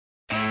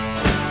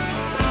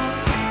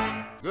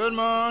Good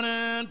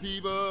morning,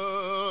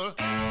 people.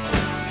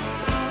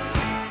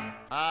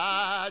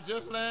 I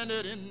just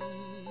landed in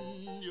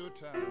your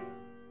town.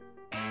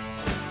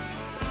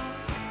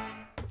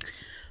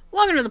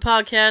 Welcome to the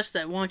podcast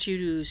that wants you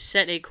to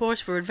set a course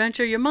for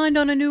adventure, your mind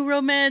on a new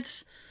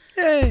romance.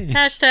 Yay!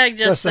 Hashtag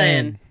just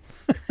saying.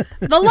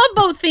 The Love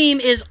Boat theme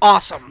is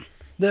awesome.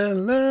 The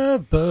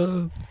Love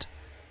Boat.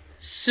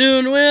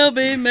 Soon we'll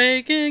be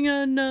making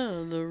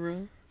another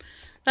run.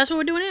 That's what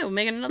we're doing here. We're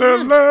making another The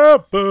run.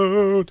 Love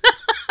Boat.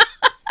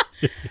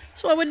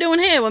 That's what we're doing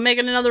here. We're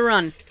making another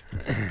run.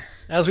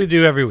 As we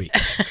do every week.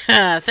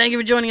 Thank you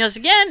for joining us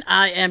again.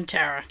 I am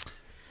Tara.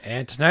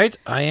 And tonight,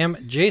 I am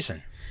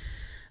Jason.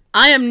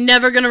 I am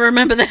never going to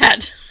remember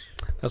that.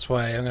 That's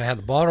why I'm going to have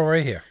the bottle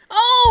right here.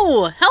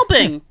 Oh,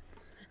 helping.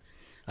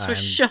 So I'm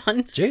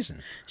Sean.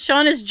 Jason.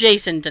 Sean is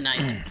Jason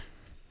tonight.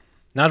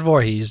 Not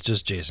Voorhees,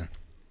 just Jason.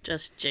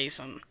 Just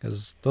Jason.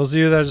 Because those of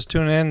you that are just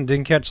tuning in and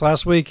didn't catch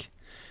last week,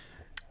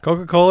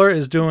 Coca-Cola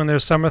is doing their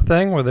summer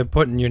thing where they're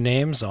putting your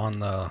names on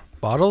the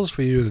bottles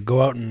for you to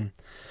go out and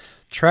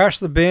trash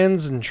the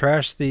bins and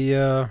trash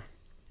the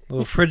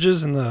little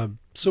fridges in the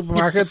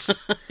supermarkets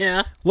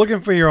Yeah. looking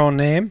for your own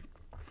name.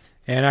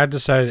 And I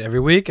decided every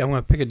week I'm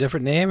going to pick a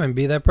different name and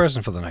be that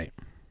person for the night.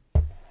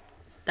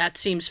 That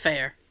seems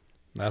fair.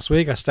 Last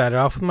week I started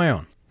off with my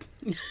own.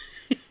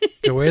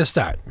 Good way to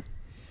start.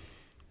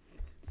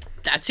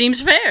 That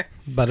seems fair.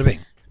 Bada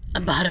bing.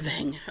 Bada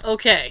bing.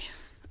 Okay.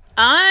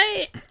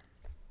 I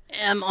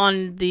am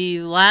on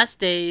the last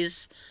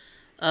days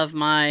of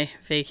my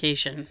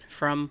vacation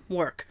from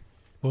work.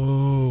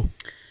 Oh.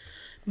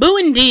 Boo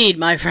indeed,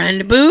 my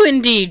friend. Boo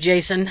indeed,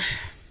 Jason.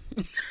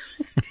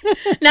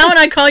 Now when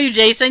I call you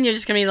Jason, you're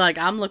just going to be like,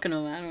 I'm looking at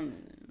I don't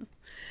know.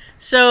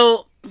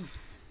 So,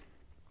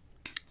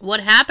 what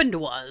happened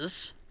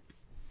was,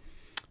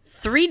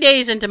 3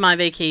 days into my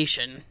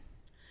vacation,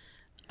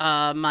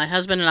 my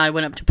husband and I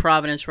went up to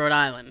Providence, Rhode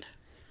Island.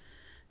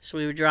 So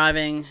we were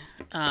driving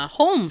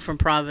home from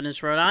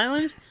Providence, Rhode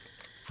Island.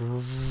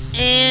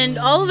 And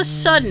all of a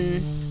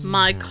sudden,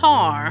 my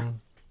car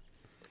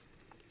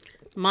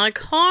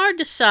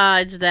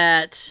decides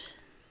that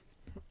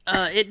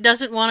it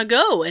doesn't want to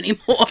go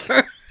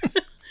anymore.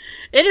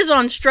 It is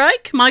on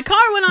strike. My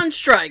car went on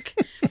strike.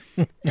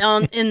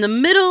 In the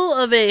middle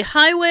of a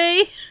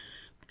highway.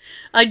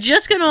 I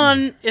just got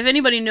on, if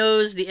anybody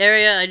knows the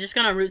area, I just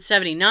got on Route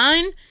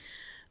 79.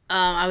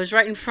 I was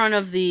right in front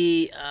of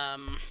the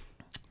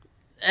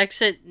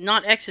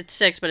not exit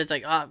 6, but it's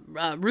like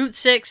Route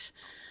 6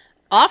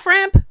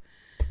 off-ramp.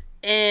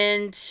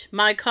 And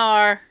my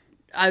car,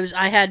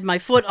 I had my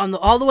foot on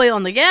all the way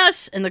on the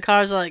gas, and the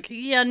car's like,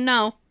 yeah,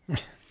 no.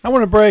 I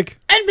want to break.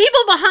 And people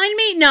behind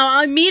me, no,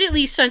 I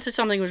immediately sensed that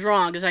something was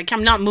wrong, because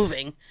I'm not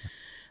moving.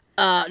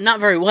 Not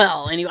very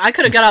well. Anyway, I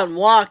could have got out and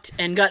walked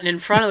and gotten in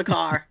front of the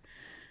car.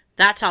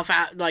 That's how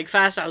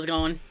fast I was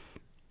going.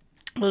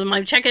 Well,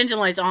 my check engine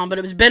light's on, but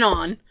it was been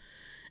on.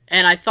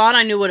 And I thought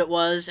I knew what it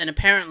was, and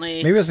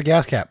apparently... Maybe it's the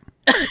gas cap.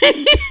 What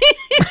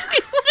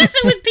is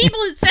it with people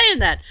that's saying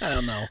that? I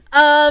don't know.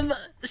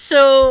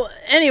 So,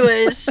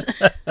 anyways...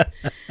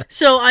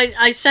 So,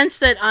 I sense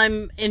that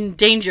I'm in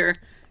danger,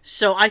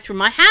 so I threw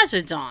my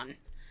hazards on.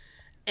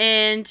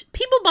 And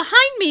people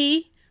behind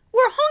me were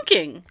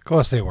honking. Of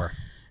course they were.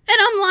 And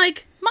I'm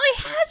like, my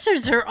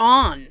hazards are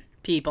on,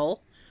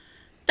 people.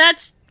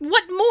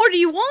 What more do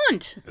you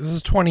want? This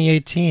is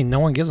 2018. No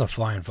one gives a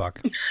flying fuck.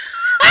 They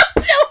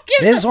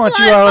They just want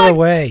you out of the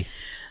way.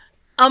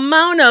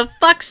 Amount of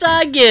fucks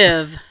I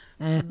give.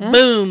 Mm-hmm.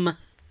 Boom.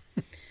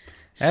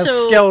 As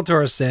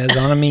Skeletor says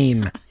on a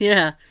meme.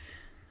 Yeah.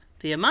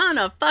 The amount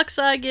of fucks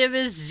I give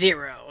is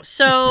 0.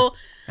 So,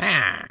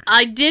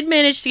 I did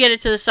manage to get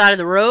it to the side of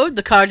the road.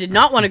 The car did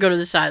not want to go to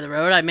the side of the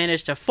road. I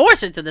managed to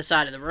force it to the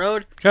side of the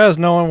road. Because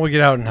no one will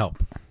get out and help.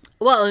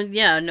 Well,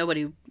 yeah,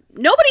 nobody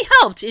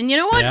helped. And you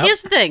know what? Yep.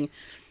 Here's the thing.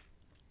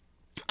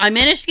 I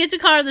managed to get the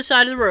car to the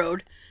side of the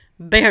road.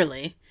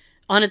 Barely.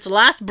 On its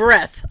last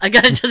breath, I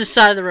got it to the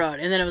side of the road.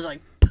 And then it was like,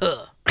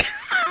 puh.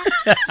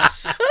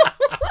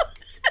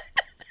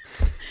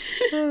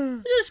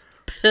 Just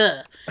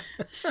puh.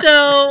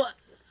 So,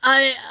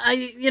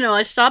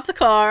 I stopped the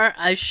car.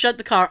 I shut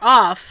the car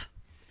off.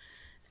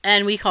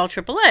 And we call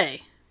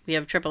AAA. We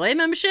have a AAA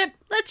membership.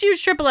 Let's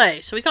use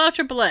AAA. So we call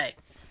AAA.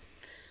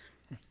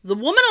 The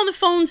woman on the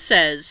phone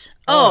says,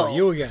 "Oh,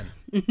 you again."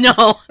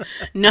 No.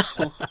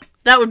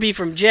 That would be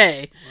from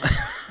Jay.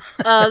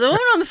 The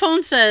woman on the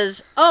phone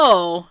says,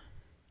 "Oh,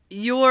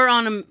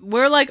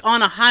 we're like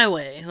on a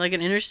highway, like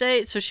an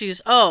interstate." So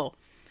she's, "Oh,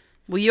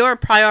 well, you're a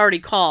priority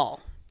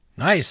call.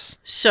 Nice.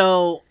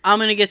 So I'm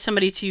going to get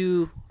somebody to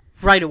you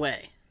right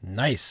away."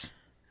 Nice.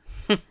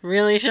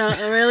 Really,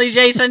 really,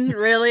 Jason?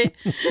 Really?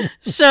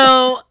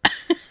 So.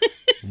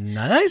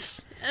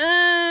 Nice?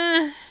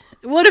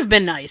 Would have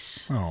been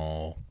nice.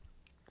 Oh.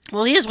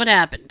 Well, here's what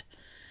happened.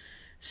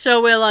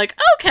 So we're like,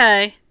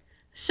 okay.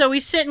 So we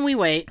sit and we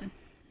wait.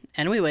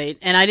 And we wait.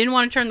 And I didn't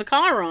want to turn the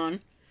car on.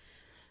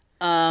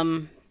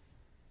 And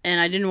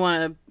I didn't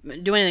want to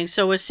do anything.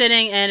 So we're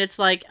sitting and it's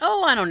like,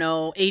 I don't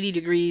know, 80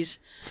 degrees.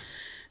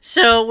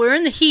 So we're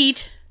in the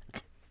heat.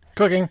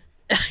 Cooking.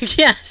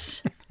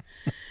 Yes.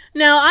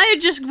 Now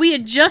we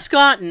had just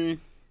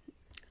gotten.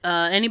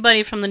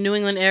 Anybody from the New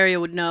England area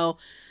would know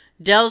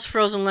Dell's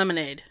Frozen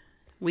Lemonade.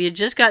 We had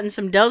just gotten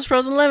some Dell's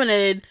Frozen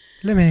Lemonade.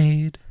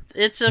 Lemonade.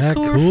 It's a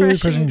cool,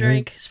 refreshing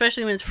drink,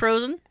 especially when it's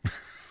frozen.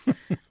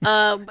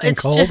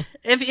 It's cold.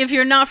 If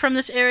you're not from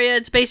this area,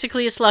 it's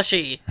basically a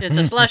slushy. It's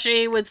a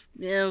slushy with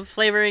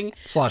flavoring.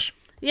 Slush.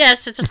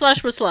 Yes, it's a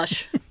slush with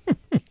slush.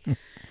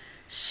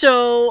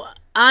 So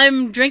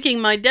I'm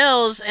drinking my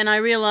Dell's, and I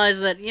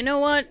realize that, you know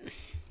what?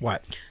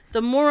 What?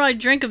 The more I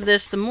drink of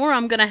this, the more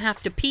I'm going to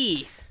have to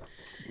pee.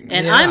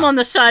 And Yeah. I'm on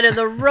the side of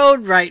the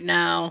road right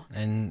now.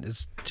 And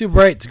it's too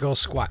bright to go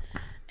squat.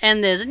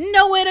 And there's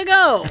nowhere to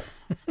go.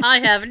 I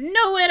have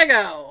nowhere to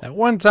go. At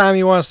one time,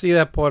 you want to see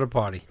that porta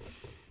potty.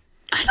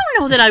 I don't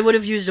know that I would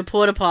have used a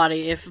porta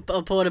potty if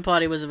a porta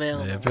potty was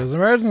available. If it was an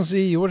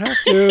emergency, you would have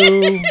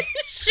to.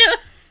 Sure,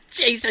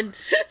 Jason.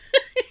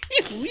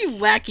 you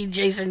wacky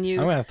Jason, you.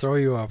 I'm going to throw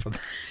you off of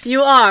this.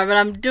 You are, but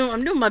I'm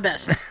doing my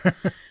best.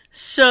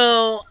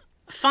 So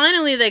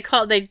finally, they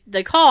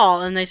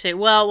call and they say,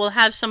 "Well, we'll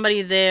have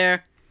somebody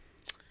there."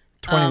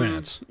 20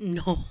 minutes.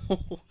 No.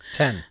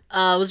 10. It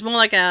was more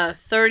like a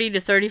 30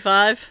 to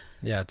 35.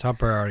 Yeah, top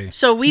priority.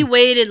 So we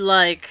waited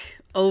like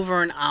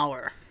over an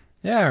hour.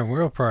 Yeah,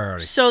 real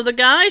priority. So the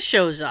guy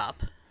shows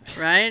up,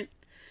 right?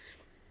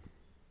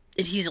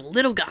 And he's a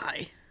little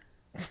guy.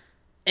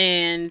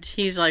 And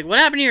he's like, "What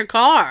happened to your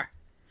car?"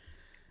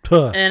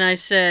 Puh. And I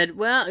said,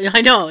 "Well,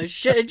 I know, it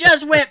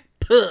just went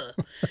puh."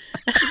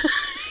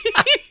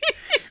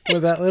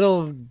 With that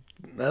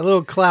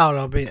little cloud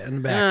up in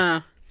the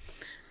back.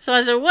 So I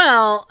said,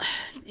 "Well,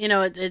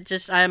 it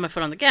just, I have my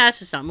foot on the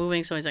gas, it's not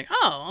moving." So he's like,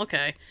 "Oh,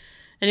 okay."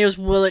 And he goes,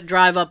 "Will it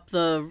drive up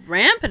the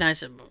ramp?" And I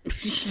said,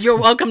 "You're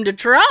welcome to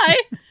try."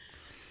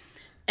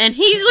 And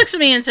he looks at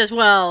me and says,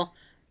 "Well,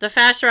 the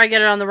faster I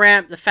get it on the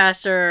ramp, the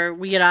faster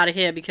we get out of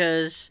here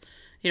because,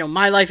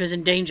 my life is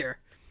in danger."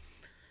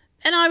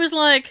 And I was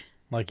like...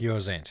 Like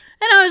yours ain't.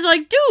 And I was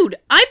like, "Dude,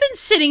 I've been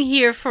sitting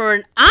here for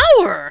an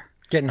hour.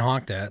 Getting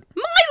honked at.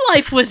 My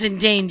life was in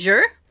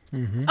danger."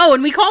 Mm-hmm. Oh,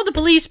 and we called the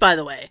police, by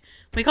the way.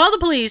 We called the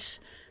police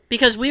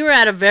because we were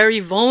at a very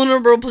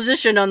vulnerable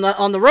position on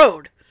the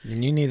road.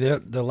 And you need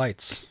the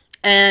lights.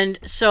 And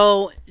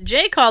so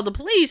Jay called the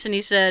police, and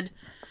he said,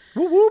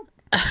 Whoop, whoop.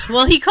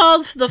 well, he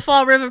called the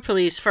Fall River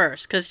police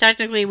first, because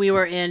technically we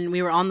were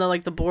on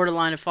the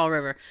borderline of Fall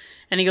River.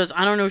 And he goes,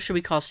 "I don't know, should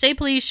we call state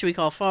police? Should we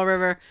call Fall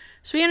River?"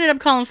 So we ended up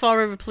calling Fall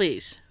River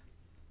police.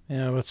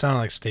 Yeah, it sounded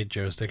like state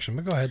jurisdiction,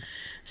 but go ahead.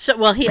 So,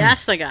 well, he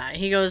asked the guy.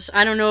 He goes,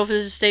 "I don't know if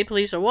this is state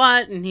police or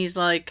what." And he's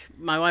like,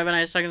 "My wife and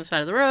I are stuck on the side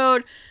of the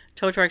road.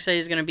 Tow truck said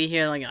he's going to be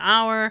here like an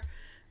hour.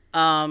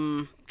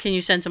 Can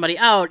you send somebody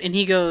out?" And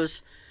he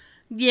goes,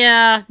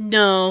 "Yeah,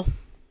 no,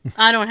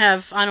 I don't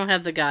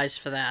have the guys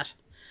for that."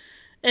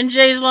 And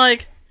Jay's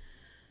like,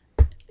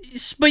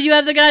 "But you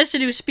have the guys to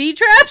do speed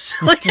traps?"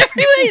 Like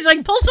everybody, he's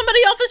like, "Pull somebody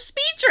off a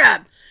speed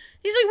trap."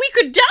 He's like, "We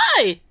could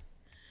die."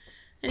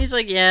 And he's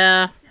like,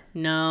 "Yeah,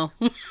 no."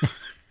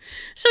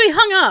 So he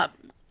hung up,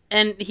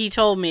 and he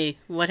told me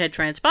what had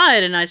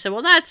transpired, and I said,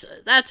 "Well,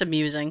 that's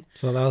amusing."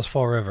 So that was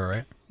Fall River,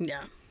 right?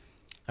 Yeah.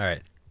 All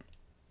right.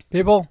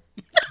 People,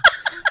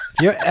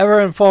 if you're ever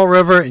in Fall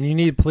River and you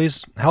need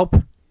police help,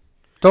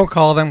 don't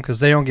call them because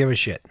they don't give a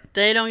shit.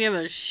 They don't give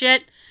a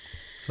shit.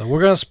 So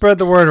we're going to spread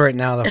the word right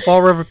now. The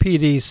Fall River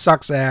PD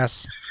sucks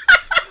ass.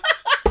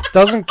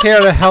 Doesn't care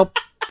to help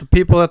the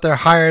people that they're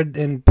hired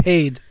and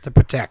paid to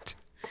protect.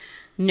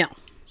 No.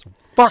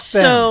 Fuck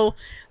them. So,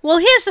 well,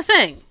 here's the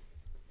thing.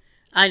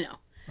 I know.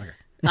 Okay.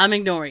 I'm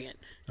ignoring it.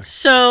 Okay.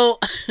 So,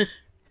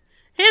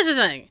 here's the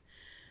thing.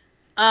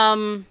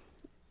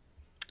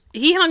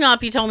 He hung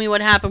up. He told me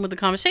what happened with the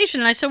conversation.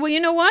 And I said, "Well, you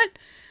know what?"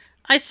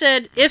 I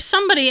said, "If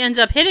somebody ends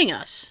up hitting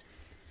us,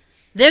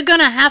 they're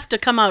going to have to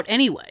come out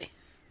anyway."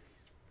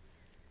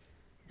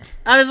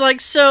 I was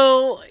like,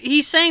 so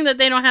he's saying that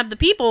they don't have the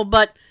people,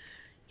 but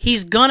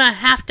he's going to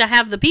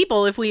have the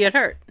people if we get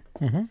hurt.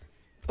 Mm-hmm.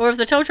 Or if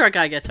the tow truck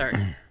guy gets hurt.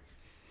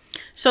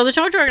 So the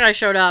tow truck guy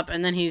showed up,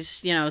 and then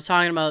he's,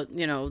 talking about,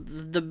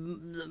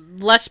 the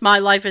less my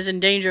life is in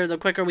danger, the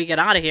quicker we get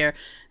out of here.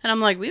 And I'm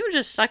like, we were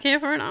just stuck here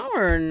for an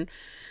hour.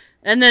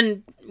 And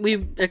then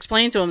we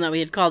explained to him that we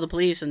had called the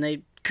police, and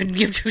they couldn't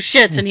give two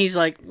shits. And he's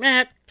like,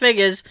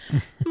 figures.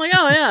 I'm like,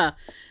 oh, yeah.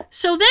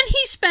 So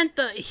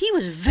then he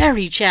was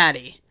very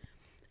chatty.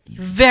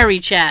 Very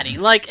chatty.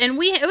 Like,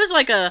 and it was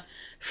like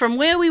from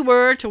where we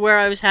were to where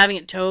I was having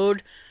it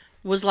towed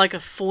was like a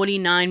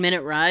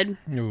 49-minute ride.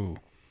 Ooh.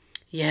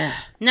 Yeah.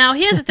 Now,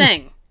 here's the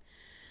thing.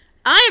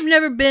 I have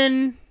never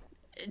been,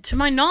 to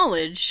my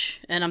knowledge,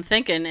 and I'm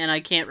thinking, and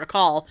I can't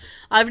recall,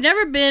 I've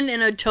never been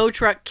in a tow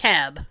truck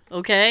cab,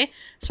 okay?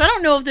 So I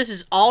don't know if this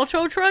is all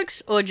tow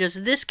trucks or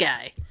just this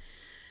guy.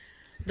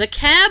 The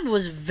cab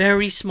was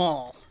very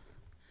small.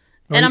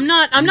 Oh, and I'm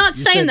not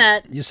saying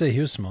that. You say he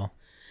was small.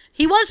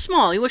 He was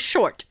small. He was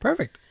short.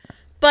 Perfect.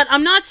 But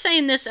I'm not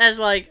saying this as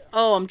like,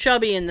 oh, I'm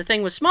chubby and the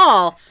thing was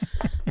small.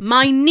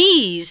 My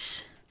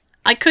knees,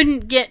 I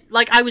couldn't get,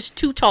 like, I was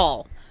too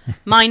tall.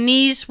 My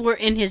knees were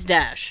in his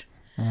dash.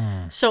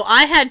 So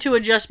I had to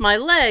adjust my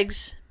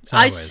legs.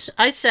 Sideways.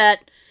 I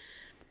sat,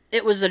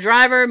 it was the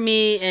driver,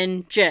 me,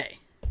 and Jay.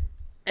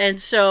 And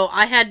so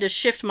I had to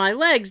shift my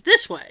legs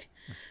this way.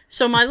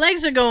 So my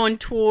legs are going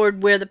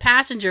toward where the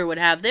passenger would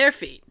have their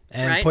feet.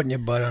 And right? putting your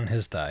butt on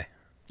his thigh.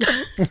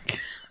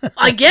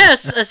 I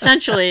guess,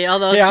 essentially,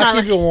 although Yeah, it's I'll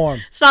not, keep you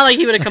warm. it's not like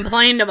he would have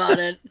complained about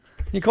it.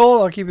 You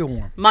cold? I'll keep you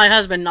warm. My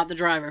husband, not the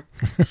driver.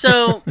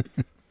 So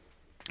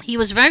he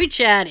was very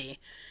chatty.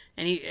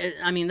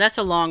 And that's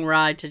a long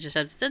ride to just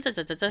have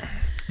da-da-da-da-da.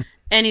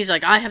 And he's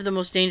like, I have the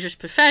most dangerous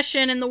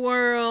profession in the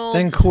world.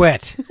 Then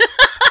quit.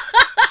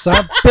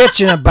 Stop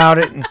bitching about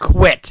it and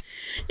quit.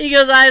 He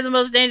goes, I have the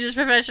most dangerous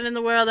profession in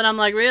the world. And I'm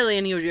like, really?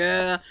 And he goes,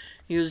 yeah.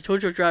 He goes, tow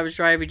truck drivers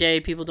drive every day.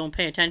 People don't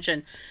pay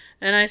attention.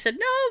 And I said,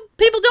 no,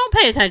 people don't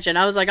pay attention.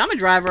 I was like, I'm a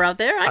driver out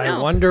there. I know.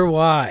 I wonder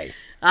why.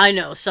 I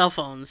know. Cell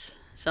phones.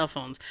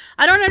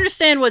 I don't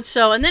understand what's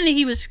so. And then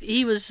he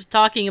was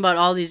talking about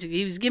all these.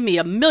 He was giving me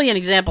a million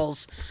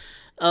examples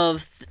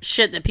of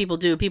shit that people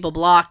do. People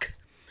block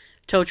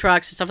tow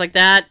trucks and stuff like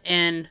that.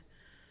 And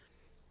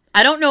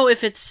I don't know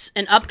if it's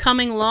an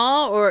upcoming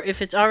law or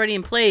if it's already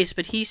in place.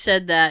 But he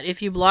said that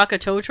if you block a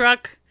tow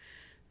truck,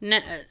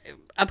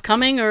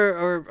 upcoming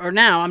or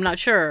now, I'm not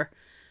sure.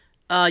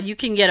 You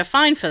can get a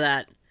fine for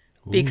that.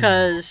 Ooh.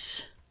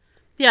 Because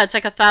it's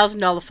like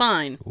 $1,000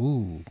 fine.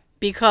 Ooh.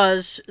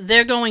 Because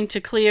they're going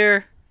to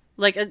clear,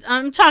 like,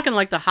 I'm talking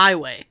like the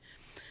highway.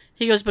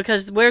 He goes,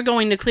 because we're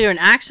going to clear an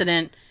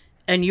accident,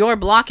 and you're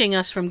blocking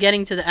us from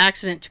getting to the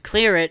accident to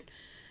clear it,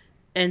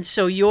 and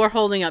so you're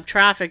holding up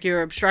traffic,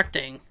 you're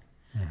obstructing.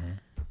 Mm-hmm.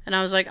 And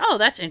I was like, oh,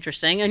 that's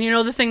interesting. And you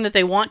know the thing that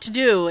they want to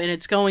do, and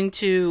it's going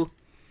to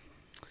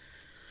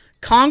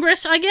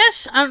Congress, I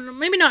guess?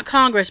 Maybe not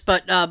Congress,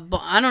 but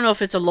I don't know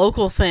if it's a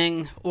local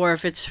thing or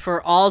if it's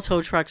for all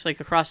tow trucks, like,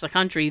 across the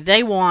country.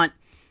 They want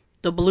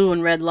the blue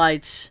and red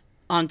lights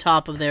on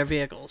top of their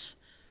vehicles.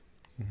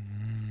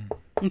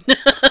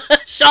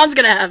 Sean's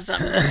gonna have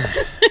some.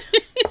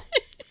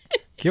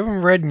 Give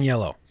them red and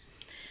yellow.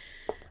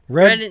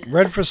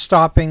 Red for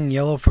stopping,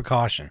 yellow for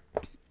caution.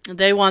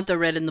 They want the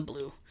red and the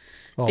blue.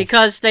 Well,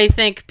 because they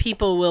think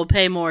people will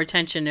pay more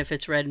attention if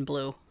it's red and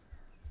blue.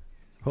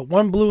 Put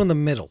one blue in the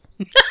middle.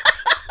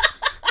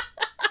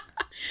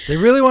 They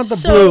really want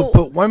the blue.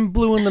 Put one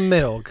blue in the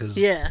middle, because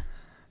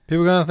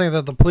people are going to think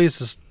that the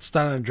police is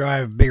starting to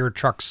drive bigger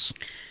trucks.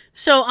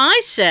 So I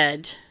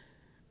said,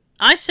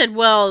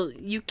 well,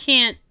 you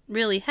can't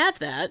really have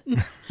that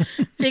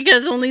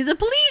because only the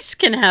police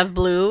can have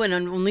blue and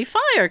only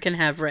fire can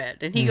have red.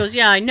 And he goes,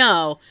 yeah, I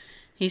know.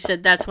 He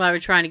said, that's why we're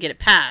trying to get it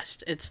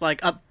passed. It's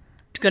like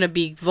going to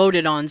be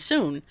voted on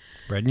soon.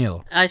 Red and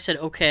yellow. I said,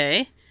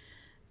 okay.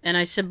 And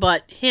I said,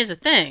 but here's the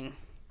thing.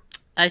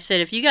 I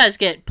said, if you guys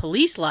get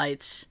police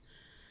lights,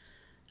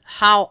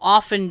 how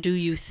often do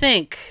you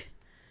think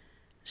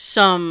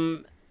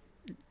some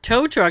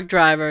tow truck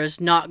driver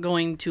is not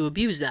going to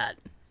abuse that?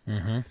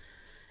 Mm-hmm.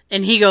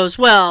 And he goes,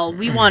 well,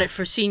 we want it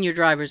for senior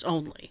drivers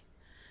only.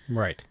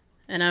 Right.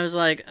 And I was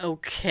like,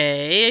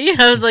 okay.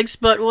 I was like,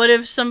 but what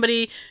if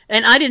somebody...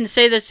 And I didn't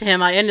say this to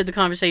him. I ended the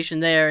conversation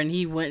there, and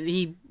he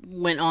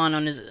went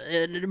on his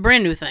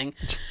brand new thing.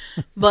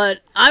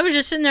 But I was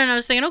just sitting there, and I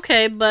was thinking,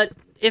 okay, but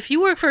if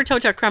you work for a tow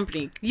truck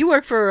company, you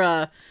work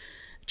for...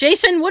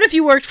 Jason, what if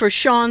you worked for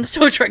Sean's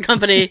tow truck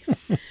company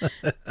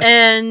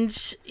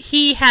and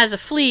he has a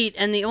fleet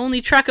and the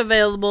only truck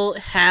available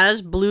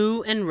has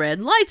blue and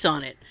red lights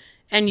on it,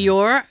 and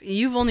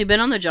you've only been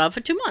on the job for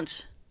 2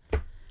 months.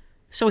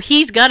 So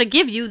he's got to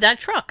give you that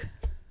truck.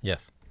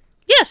 Yes.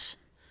 Yes.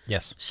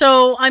 Yes.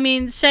 So, I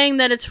mean, saying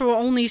that it's for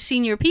only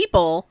senior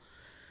people,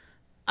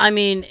 I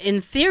mean,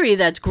 in theory,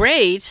 that's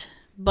great,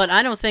 but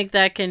I don't think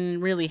that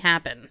can really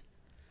happen.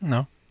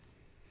 No.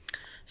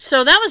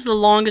 So that was the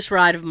longest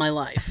ride of my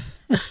life.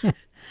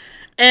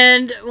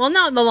 And, well,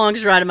 not the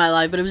longest ride of my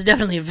life, but it was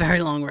definitely a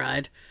very long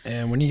ride.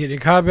 And when you get your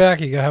car back,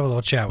 you got to have a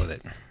little chat with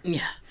it.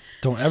 Yeah.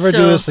 Don't ever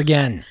do this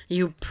again.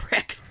 You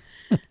prick.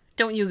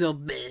 Don't you go,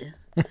 bleh.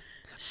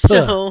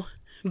 So,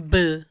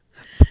 bleh.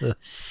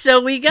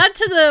 So we get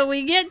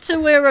to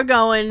where we're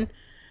going,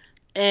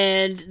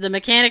 and the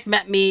mechanic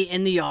met me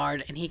in the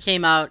yard, and he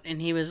came out, and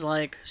he was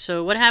like,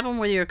 so what happened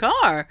with your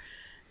car?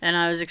 And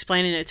I was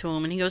explaining it to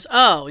him, and he goes,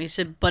 oh. He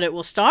said, but it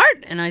will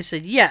start? And I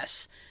said,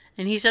 yes.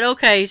 And he said,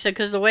 okay. He said,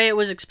 because the way it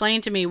was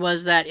explained to me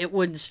was that it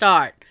wouldn't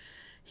start.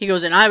 He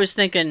goes, and I was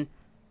thinking,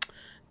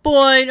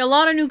 boy, a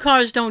lot of new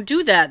cars don't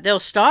do that. They'll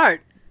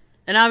start.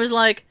 And I was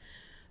like,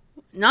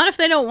 not if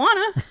they don't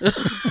want to.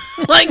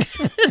 Like,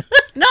 not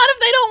if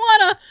they don't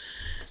want to.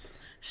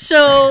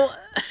 So...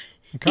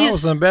 The car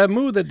was in a bad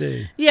mood that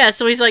day. Yeah,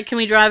 so he's like, can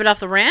we drive it off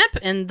the ramp?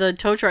 And the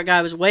tow truck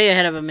guy was way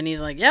ahead of him, and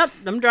he's like, yep,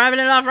 I'm driving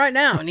it off right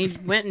now. And he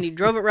went and he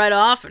drove it right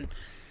off and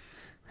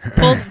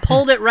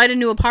pulled it right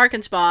into a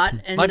parking spot.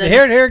 And like,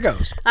 here it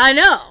goes. I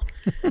know.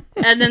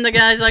 And then the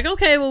guy's like,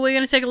 okay, well, we're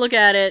going to take a look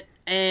at it.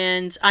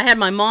 And I had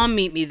my mom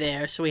meet me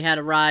there, so we had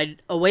a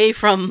ride away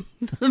from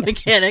the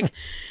mechanic.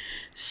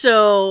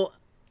 So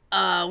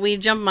we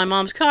jumped in my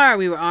mom's car.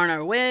 We were on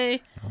our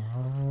way.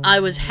 I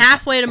was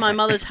halfway to my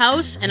mother's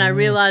house, and I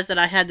realized that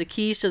I had the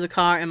keys to the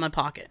car in my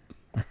pocket.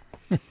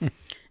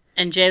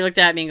 And Jay looked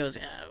at me and goes,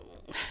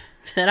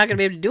 they're not going to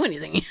be able to do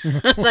anything.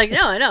 I was like,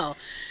 no, I know.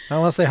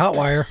 Unless they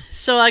hotwire.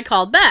 So I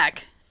called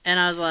back, and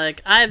I was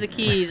like, I have the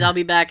keys. I'll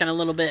be back in a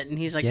little bit. And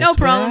he's like, Guess no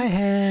problem. What I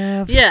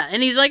have. Yeah,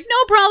 and he's like,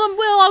 no problem,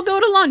 Will. I'll go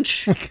to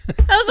lunch. I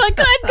was like,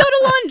 go ahead, go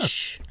to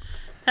lunch.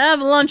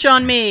 Have lunch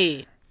on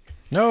me.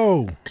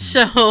 No.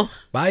 So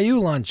Buy you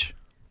lunch.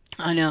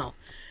 I know.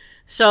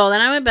 So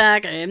then I went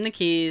back, I gave him the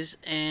keys,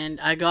 and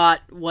I got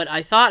what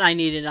I thought I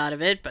needed out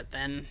of it, but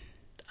then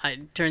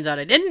turns out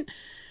I didn't.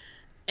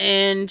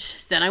 And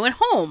then I went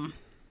home.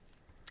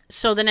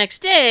 So the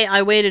next day,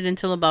 I waited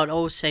until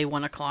about, say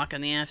 1 o'clock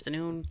in the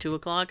afternoon, 2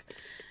 o'clock,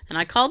 and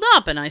I called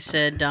up and I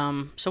said,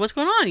 so what's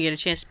going on? You get a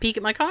chance to peek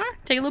at my car?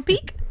 Take a little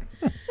peek?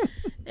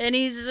 And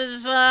he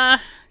says, yeah,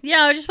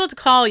 I was just about to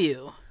call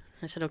you.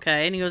 I said,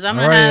 okay. And he goes,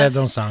 that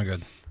don't sound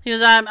good. He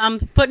goes, I'm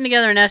putting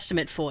together an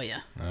estimate for you.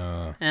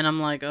 And I'm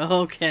like,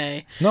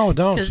 okay. No,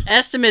 don't. Because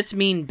estimates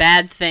mean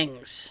bad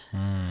things.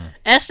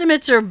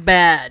 Estimates are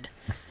bad.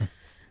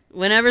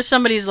 Whenever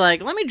somebody's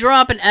like, let me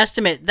draw up an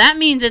estimate, that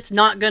means it's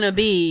not going to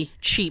be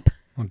cheap.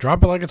 Well,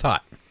 drop it like it's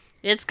hot.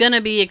 It's going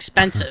to be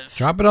expensive.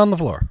 Drop it on the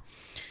floor.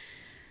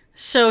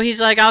 So he's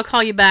like, I'll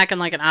call you back in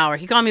like an hour.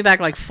 He called me back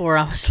like 4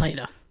 hours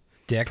later.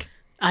 Dick.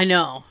 I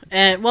know.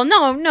 And well,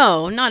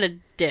 no, not a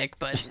dick,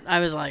 but I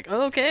was like,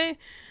 okay.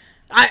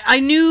 I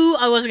knew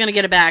I wasn't gonna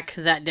get it back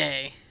that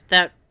day.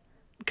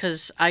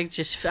 Because I could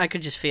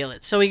just feel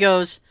it. So he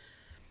goes,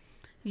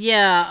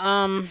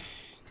 yeah,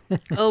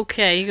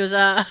 okay. He goes,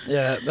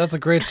 Yeah, that's a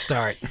great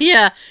start.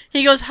 yeah.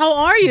 He goes, how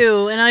are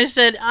you? And I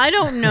said, I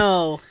don't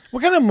know.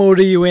 What kind of mood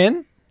are you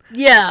in?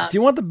 Yeah. Do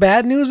you want the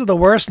bad news or the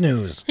worst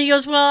news? He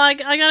goes, well, I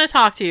gotta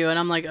talk to you. And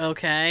I'm like,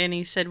 okay. And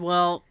he said,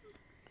 well,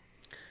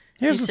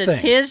 Here's the thing.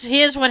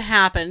 Here's what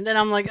happened. And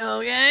I'm like,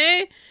 okay.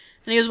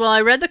 And he goes, well,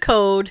 I read the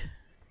code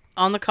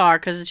on the car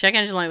because the check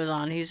engine light was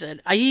on. He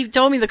said, he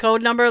told me the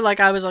code number like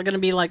I was going to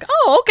be like,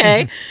 oh,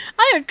 okay.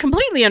 I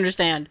completely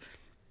understand.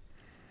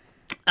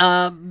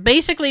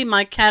 Basically,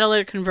 my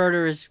catalytic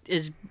converter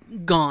is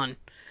gone.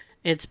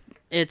 It's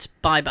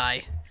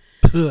bye-bye.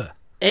 Puh.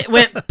 It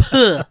went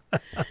puh.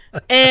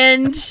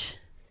 And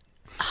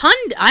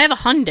I have a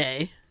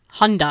Hyundai,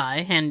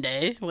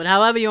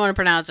 however you want to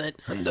pronounce it.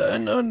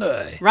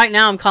 Hyundai. Right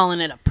now I'm calling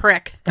it a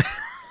prick.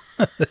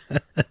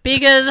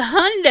 Because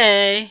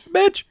Hyundai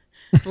Bitch.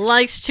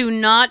 likes to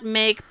not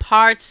make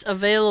parts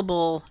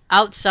available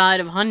outside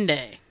of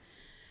Hyundai.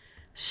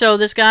 So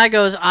this guy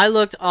goes, I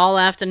looked all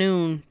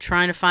afternoon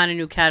trying to find a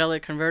new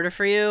catalytic converter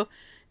for you.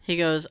 He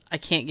goes, I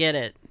can't get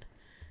it.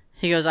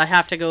 He goes, I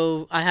have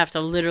to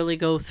literally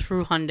go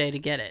through Hyundai to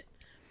get it.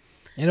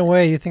 In a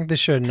way, you think they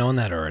should have known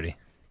that already.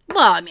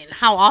 Well, I mean,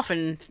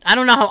 I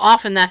don't know how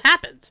often that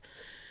happens.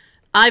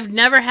 I've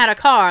never had a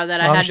car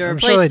that I had to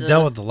replace. I'm sure they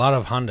dealt with a lot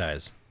of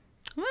Hyundais.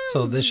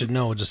 So they should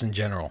know just in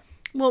general.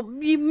 Well,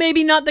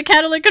 maybe not the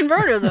catalytic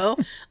converter, though.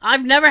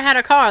 I've never had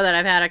a car that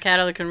I've had a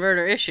catalytic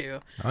converter issue.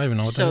 I don't even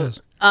know what that is.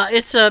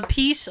 It's a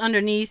piece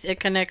underneath. It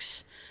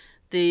connects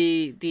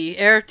the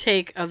air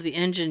take of the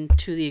engine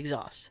to the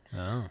exhaust.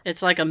 Oh.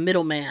 It's like a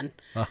middleman.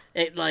 Huh.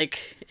 It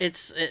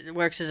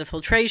works as a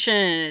filtration,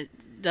 and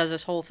it does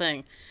this whole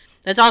thing.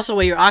 That's also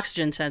where your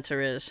oxygen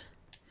sensor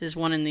is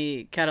one in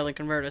the catalytic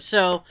converter.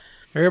 So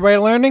Everybody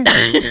learning?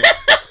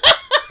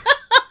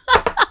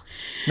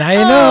 Now you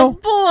know. Oh,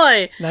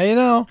 boy. Now you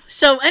know.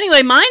 So,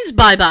 anyway, mine's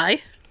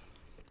bye-bye.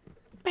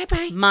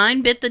 Bye-bye.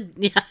 Mine bit the...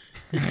 Yeah.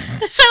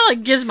 That sounded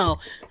like Gizmo.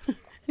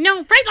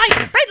 No, bright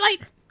light.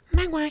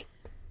 Bye-bye.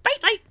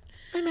 Bright light.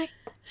 Bye-bye.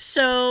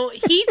 So,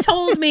 he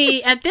told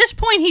me... At this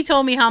point, he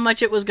told me how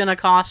much it was going to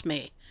cost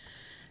me.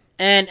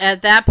 And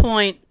at that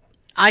point,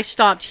 I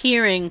stopped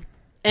hearing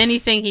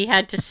anything he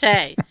had to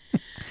say.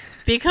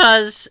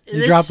 Because...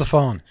 You dropped the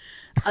phone.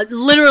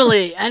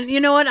 Literally. And you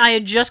know what? I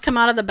had just come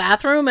out of the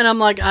bathroom, and I'm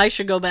like, I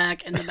should go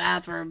back in the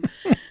bathroom.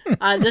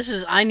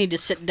 I need to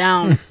sit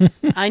down.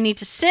 I need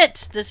to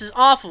sit. This is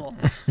awful.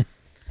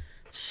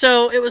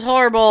 So it was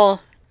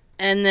horrible.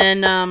 And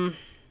then,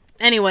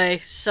 anyway,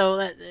 so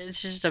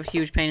it's just a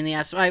huge pain in the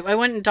ass. So I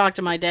went and talked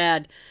to my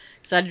dad,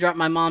 because I had to drop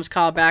my mom's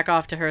car back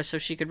off to her so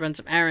she could run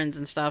some errands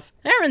and stuff.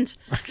 Errands!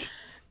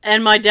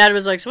 And my dad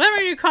was like, so what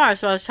happened to your car?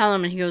 So I was telling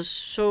him, and he goes,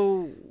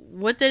 so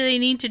what did they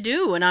need to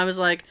do? And I was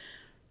like,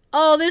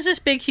 oh, there's this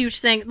big, huge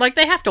thing. Like,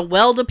 they have to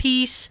weld a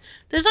piece.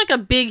 There's, like, a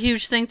big,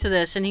 huge thing to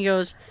this. And he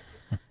goes,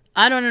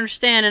 I don't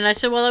understand. And I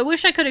said, well, I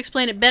wish I could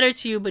explain it better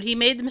to you, but he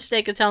made the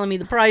mistake of telling me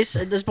the price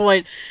at this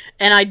point,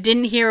 and I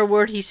didn't hear a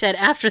word he said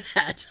after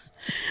that.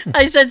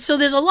 I said, so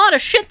there's a lot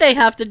of shit they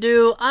have to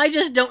do. I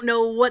just don't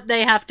know what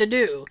they have to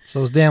do. So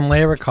those damn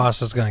labor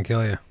costs is going to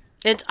kill you.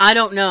 I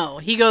don't know.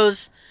 He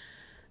goes,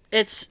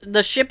 it's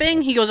the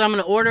shipping. He goes, I'm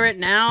going to order it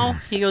now.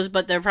 He goes,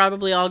 but they're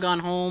probably all gone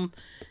home.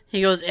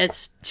 He goes,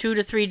 it's 2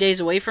 to 3 days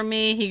away from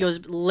me. He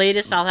goes,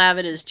 latest I'll have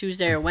it is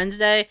Tuesday or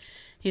Wednesday.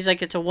 He's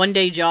like, it's a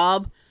one-day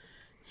job.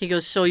 He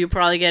goes, so you'll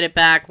probably get it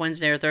back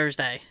Wednesday or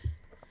Thursday.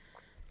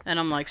 And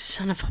I'm like,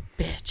 son of a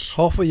bitch.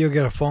 Hopefully you'll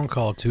get a phone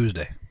call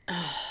Tuesday.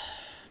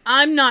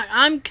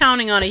 I'm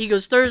counting on it. He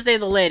goes, Thursday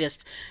the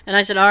latest. And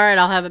I said, all right,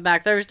 I'll have it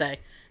back Thursday.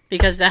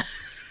 Because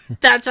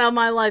that's how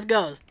my life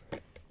goes.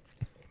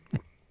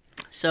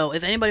 So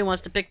if anybody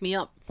wants to pick me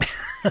up,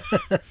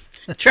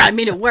 drive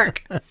me to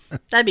work.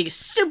 That'd be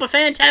super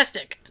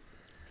fantastic.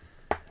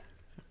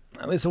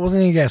 At least it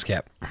wasn't a gas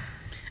cap.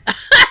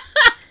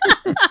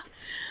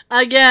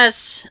 I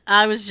guess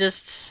I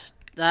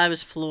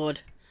was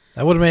floored.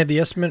 That would have made the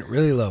estimate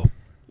really low.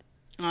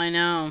 I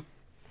know.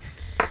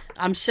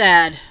 I'm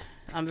sad.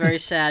 I'm very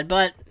sad.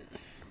 But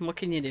what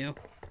can you do?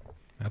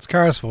 That's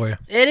cars for you.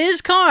 It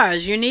is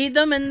cars. You need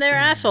them, and they're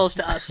assholes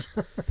to us.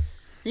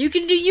 You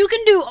can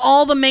do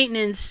all the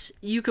maintenance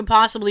you could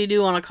possibly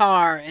do on a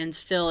car, and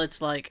still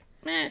it's like,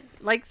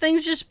 like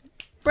things just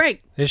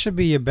break. They should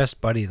be your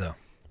best buddy, though.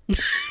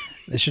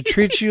 They should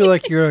treat you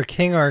like you're a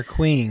king or a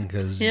queen,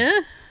 because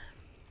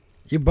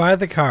you buy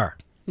the car.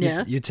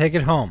 You take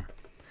it home.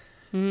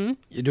 Mm-hmm.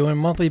 You're doing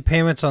monthly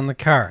payments on the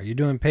car. You're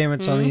doing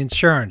payments on the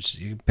insurance.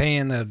 You're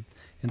paying the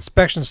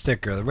inspection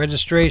sticker, the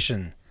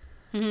registration.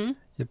 Mm-hmm.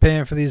 You're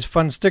paying for these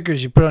fun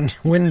stickers you put on your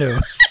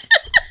windows.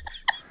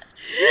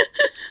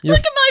 Look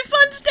at my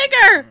fun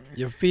sticker!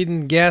 You're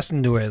feeding gas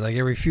into it like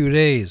every few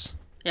days.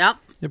 Yep.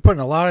 You're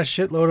putting a lot of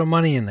shitload of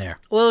money in there.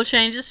 Oil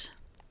changes.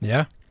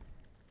 Yeah.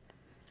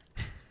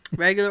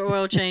 Regular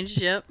oil changes,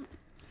 yep.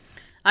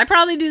 I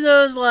probably do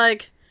those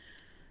like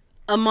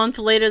a month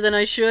later than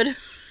I should.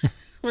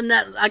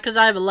 Because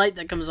I have a light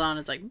that comes on.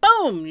 It's like,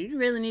 boom, you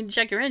really need to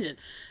check your engine.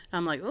 And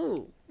I'm like,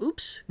 oh,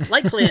 oops,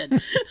 light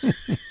cleared.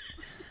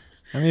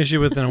 I'm usually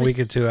within a week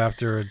or two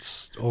after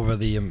it's over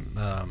the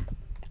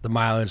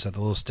mileage that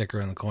the little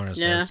sticker in the corner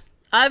says.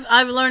 Yeah,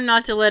 I've learned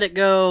not to let it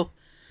go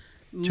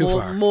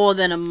far. more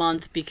than a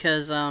month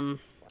because I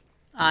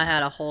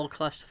had a whole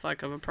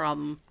clusterfuck of a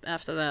problem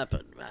after that.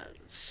 But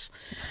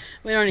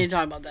we don't need to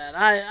talk about that.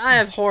 I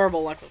have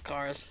horrible luck with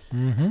cars.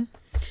 Mm-hmm.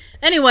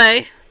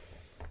 Anyway,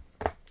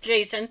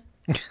 Jason,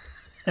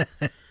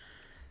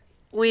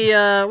 we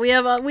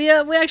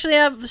actually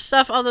have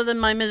stuff other than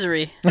my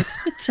misery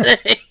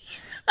today.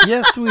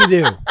 Yes, we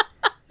do.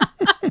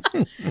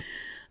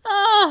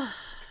 Oh,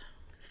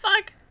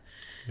 fuck.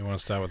 You want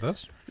to start with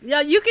this?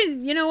 Yeah, you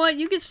can. You know what?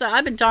 You can start.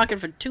 I've been talking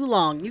for too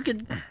long. You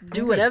can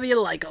do whatever you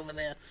like over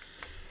there.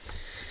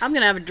 I'm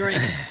gonna have a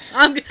drink.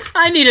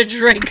 I need a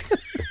drink.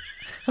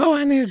 Oh,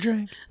 I need a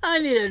drink. I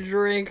need a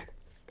drink.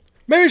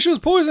 Maybe she was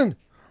poisoned.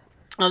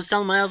 I was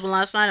telling my husband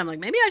last night. I'm like,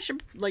 maybe I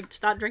should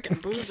start drinking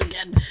booze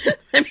again.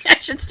 Maybe I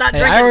should start Hey,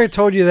 drinking. I already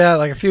told you that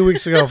like a few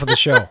weeks ago for the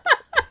show.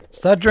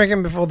 Start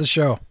drinking before the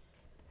show.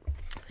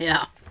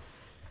 Yeah.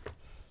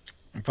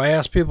 If I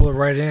ask people to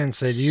write in and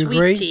say, do you Sweet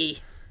agree? tea.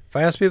 If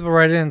I ask people to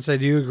write in and say,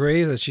 do you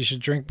agree that she should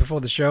drink before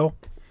the show?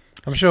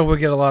 I'm sure we'll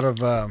get a lot of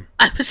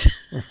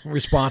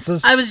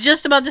responses. I was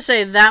just about to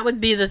say that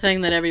would be the thing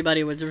that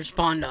everybody would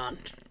respond on.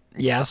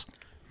 Yes.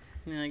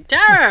 You're like,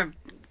 Tara,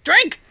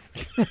 drink.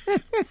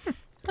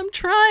 I'm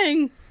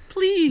trying.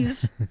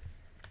 Please.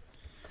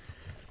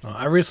 Well,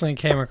 I recently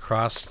came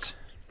across,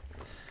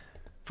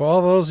 for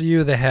all those of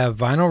you that have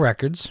vinyl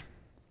records,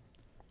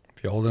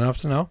 if you're old enough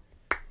to know,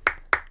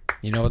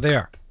 you know what they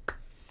are.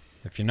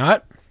 If you're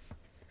not,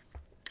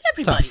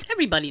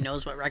 Everybody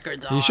knows what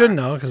records are. you should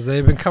know because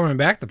they've been coming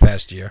back the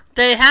past year.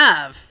 They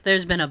have.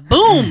 There's been a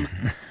boom.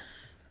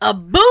 A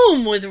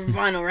boom with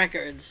vinyl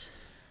records.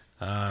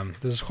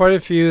 There's quite a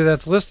few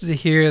that's listed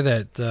here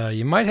that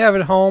you might have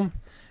at home,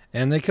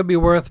 and they could be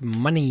worth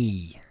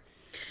money.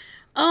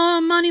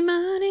 Oh, money,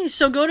 money.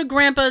 So go to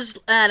Grandpa's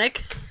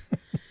attic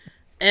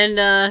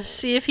and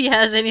see if he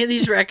has any of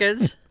these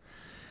records.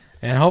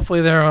 And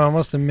hopefully they're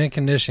almost in mint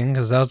condition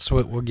because that's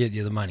what will get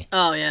you the money.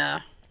 Oh, yeah.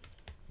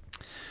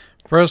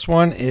 First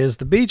one is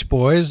the Beach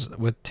Boys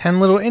with 10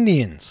 Little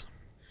Indians.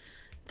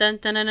 One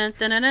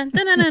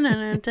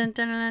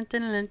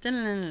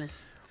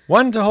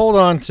to hold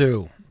on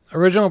to.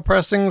 Original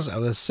pressings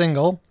of the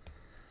single,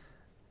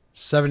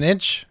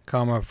 7-inch,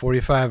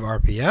 45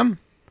 RPM,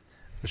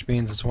 which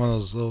means it's one of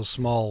those little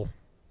small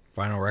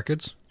vinyl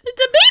records. It's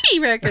a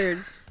baby record.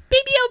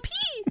 Baby LP.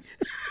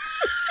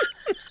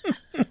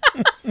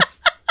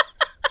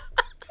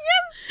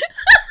 Yes.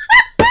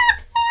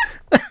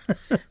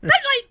 Bright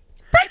light.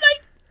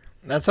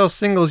 That's how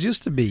singles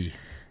used to be.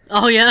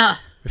 Oh, yeah.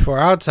 Before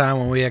our time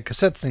when we had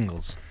cassette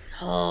singles.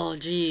 Oh,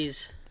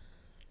 jeez.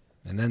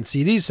 And then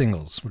CD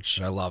singles,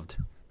 which I loved.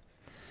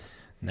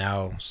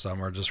 Now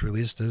some are just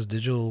released as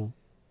digital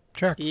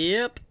tracks.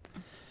 Yep.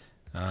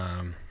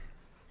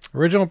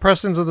 Original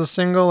pressings of the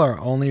single are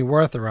only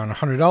worth around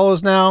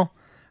 $100 now,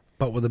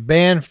 but with the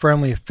band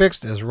firmly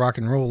fixed as rock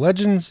and roll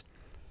legends,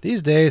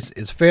 these days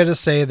it's fair to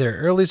say their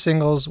early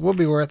singles will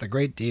be worth a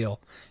great deal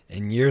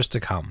in years to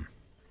come.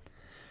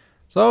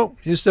 So,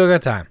 you still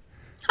got time.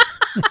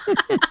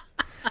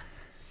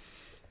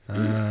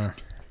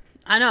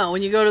 I know,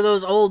 when you go to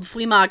those old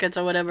flea markets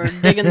or whatever,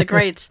 digging the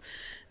crates.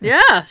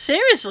 Yeah,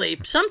 seriously.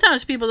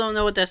 Sometimes people don't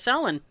know what they're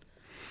selling.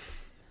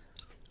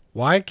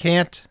 Why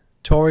can't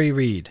Tori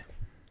read?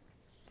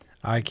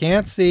 I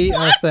can't see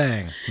a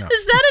thing. No.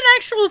 Is that an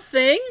actual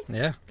thing?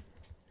 Yeah.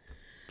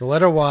 The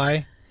letter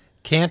Y,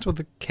 can't with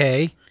a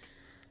K,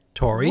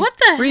 Tori. What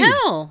the Reid.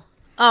 hell?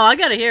 Oh, I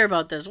gotta hear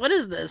about this. What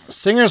is this?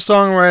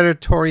 Singer-songwriter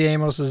Tori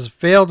Amos's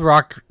failed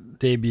rock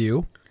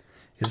debut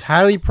is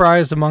highly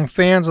prized among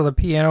fans of the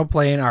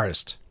piano-playing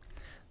artist.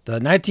 The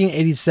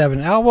 1987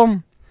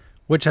 album,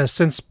 which has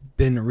since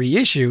been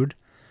reissued,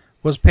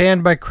 was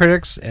panned by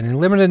critics and a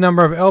limited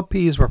number of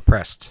LPs were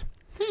pressed.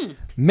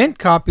 Mint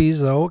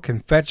copies, though,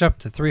 can fetch up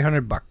to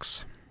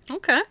 $300.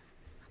 Okay.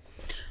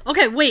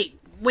 Okay, wait.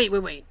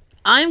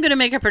 I'm gonna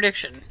make a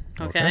prediction.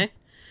 Okay.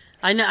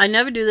 I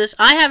never do this.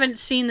 I haven't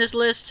seen this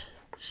list,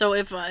 so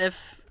if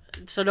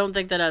don't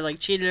think that I like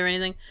cheated or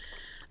anything.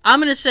 I'm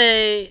gonna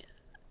say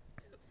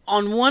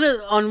on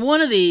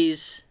one of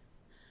these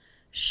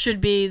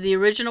should be the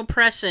original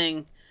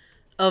pressing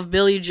of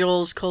Billy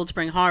Joel's Cold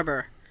Spring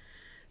Harbor,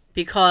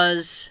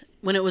 because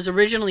when it was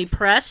originally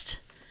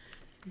pressed,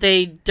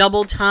 they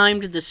double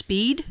timed the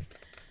speed,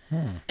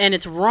 and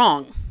it's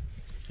wrong.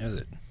 Is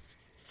it?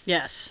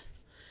 Yes.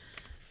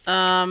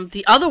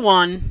 The other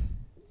one,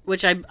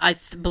 which I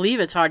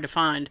believe it's hard to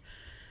find,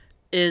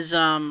 is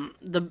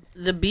the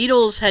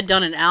Beatles had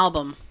done an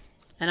album,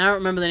 and I don't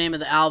remember the name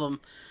of the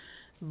album,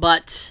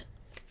 but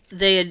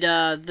they had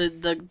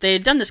they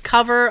had done this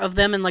cover of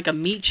them in like a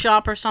meat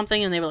shop or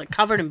something, and they were like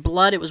covered in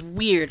blood. It was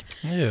weird.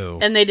 Ew.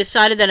 And they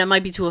decided that it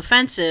might be too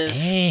offensive,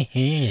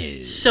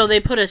 so they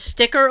put a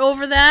sticker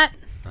over that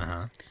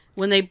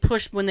when they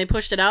pushed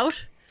it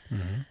out.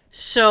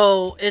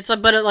 So it's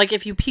like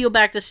if you peel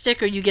back the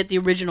sticker, you get the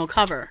original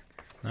cover.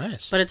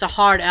 Nice. But it's a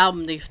hard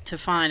album to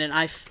find, and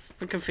I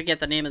can forget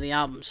the name of the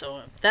album,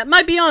 so that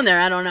might be on there.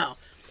 I don't know.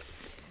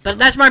 But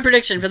that's my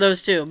prediction for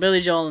those two,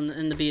 Billy Joel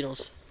and the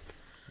Beatles.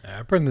 Yeah,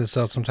 I printed this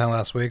out sometime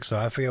last week, so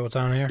I forget what's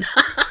on here.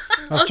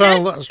 I was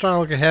trying to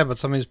look ahead, but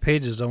some of these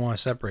pages don't want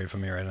to separate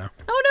from me right now.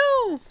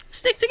 Oh no!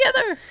 Stick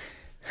together!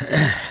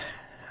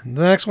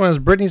 The next one is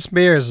Britney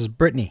Spears' is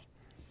Britney.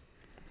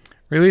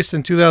 Released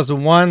in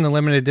 2001, the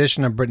limited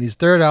edition of Britney's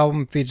third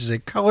album features a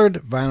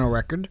colored vinyl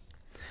record,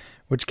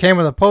 which came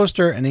with a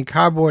poster and a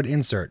cardboard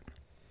insert.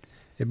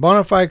 A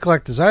bona fide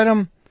collector's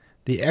item,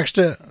 the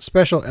extra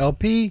special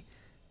LP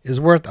is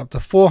worth up to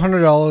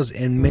 $400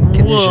 in mint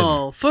condition.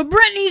 Whoa! For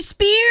Britney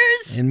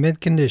Spears? In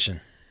mint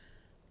condition.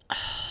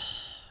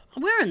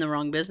 We're in the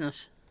wrong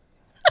business.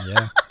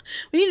 Yeah.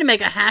 We need to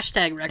make a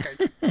hashtag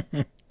record.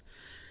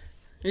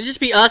 It'd just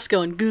be us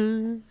going,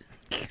 good.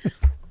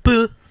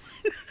 Buh.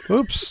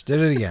 Oops, did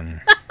it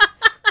again.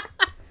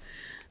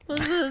 What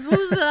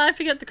was the I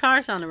forget the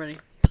car sound already.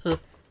 Puh.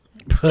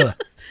 Puh.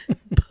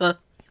 Puh.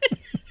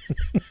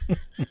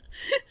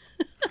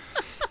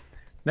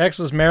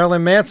 Next is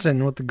Marilyn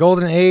Manson with the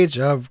golden age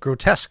of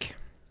grotesque.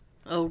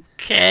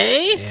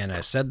 Okay. And I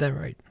said that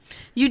right.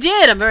 You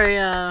did. I'm very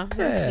Yeah,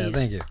 pleased.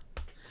 thank you.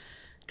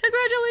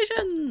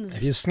 Congratulations.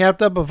 If you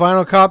snapped up a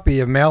vinyl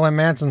copy of Marilyn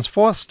Manson's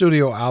fourth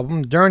studio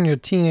album during your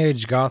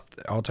teenage goth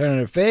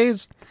alternative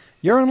phase,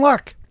 you're in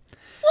luck.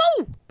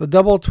 Woo! The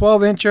double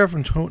 12-incher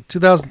from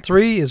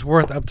 2003 is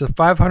worth up to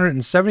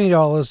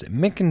 $570 in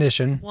mint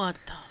condition, What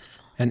the fuck?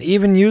 and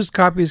even used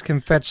copies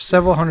can fetch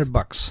several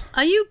 $100.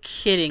 Are you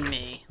kidding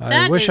me?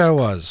 I wish I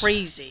was.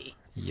 Crazy.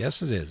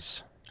 Yes, it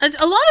is.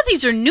 A lot of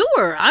these are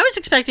newer. I was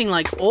expecting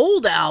like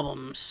old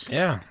albums.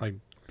 Yeah, like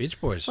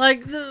Beach Boys.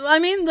 Like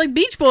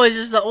Beach Boys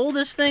is the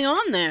oldest thing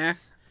on there.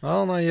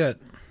 Well, not yet.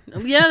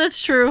 Yeah,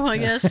 that's true. I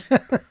guess.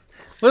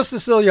 List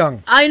is still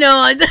young. I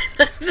know.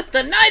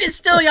 The night is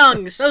still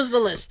young. So's the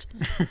list.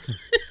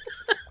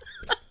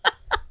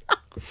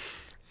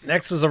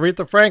 Next is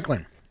Aretha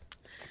Franklin.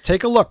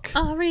 Take a look.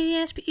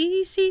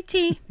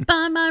 R-E-S-P-E-C-T.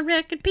 Buy my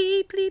record,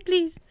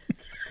 please.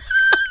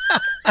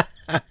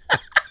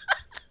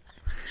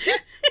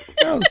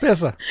 That was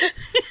Pissa.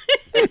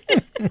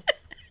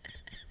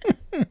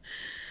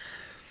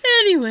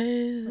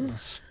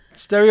 Anyways.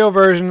 Stereo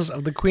versions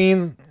of the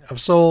Queen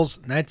of Soul's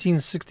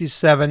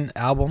 1967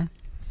 album.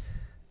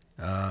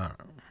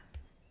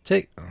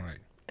 Take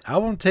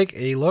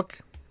a look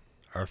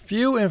are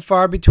few and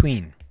far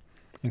between,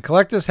 and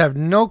collectors have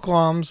no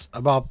qualms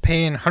about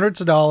paying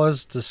hundreds of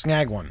dollars to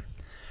snag one.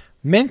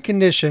 Mint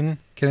condition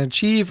can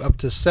achieve up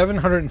to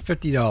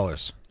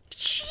 $750.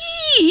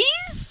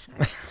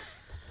 Jeez.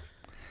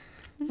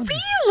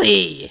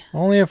 Really?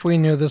 Only if we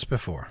knew this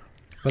before.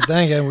 But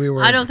then again, we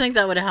were. I don't think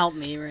that would help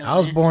me, really. I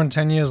was born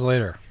 10 years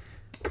later.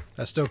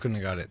 I still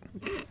couldn't have got it.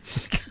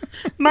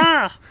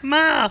 Ma,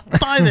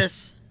 buy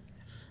this.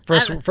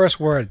 First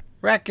word.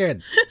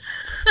 Record.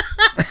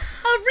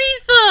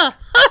 Aretha!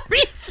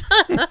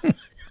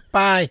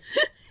 Bye.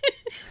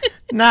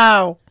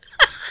 Now.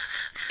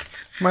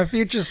 My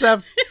future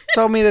self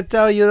told me to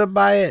tell you to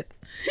buy it.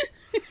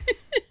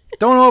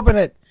 Don't open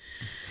it.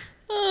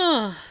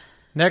 Oh.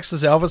 Next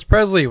is Elvis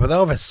Presley with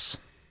Elvis.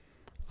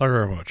 Thank you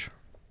very much.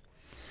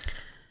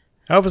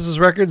 Elvis's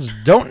records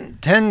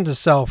don't tend to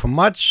sell for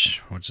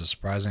much, which is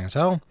surprising as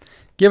hell,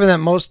 given that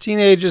most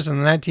teenagers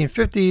in the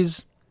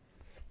 1950s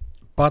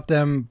bought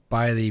them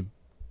by the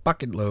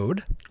bucket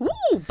load.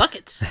 Ooh,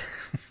 buckets.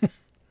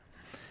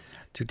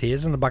 2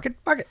 tears in the bucket.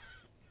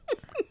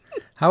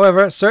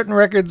 However, certain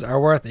records are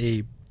worth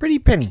a pretty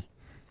penny.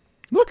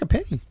 Look, a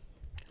penny.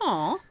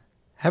 Aw.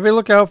 Have a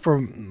look out for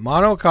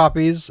mono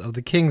copies of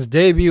the King's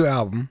debut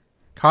album.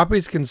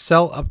 Copies can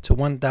sell up to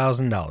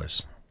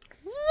 $1,000.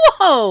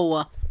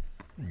 Whoa!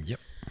 Yep.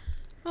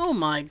 Oh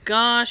my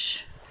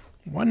gosh.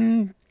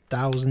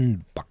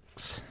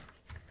 $1,000.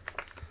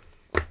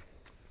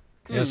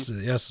 Yes,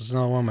 it's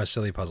another one of my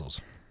silly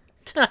puzzles.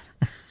 It's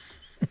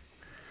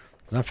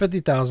not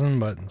 50,000,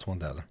 but it's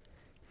 1,000.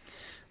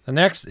 The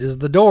next is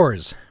The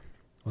Doors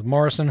with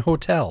Morrison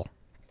Hotel.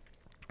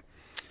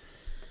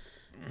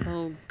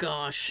 Oh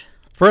gosh.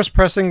 First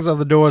pressings of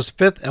The Doors'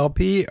 5th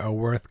LP are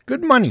worth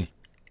good money,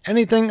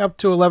 anything up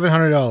to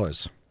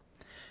 $1,100.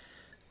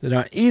 They're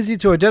not easy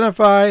to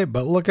identify,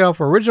 but look out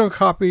for original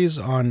copies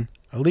on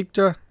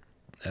Elektra,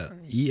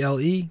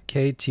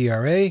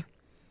 Elektra.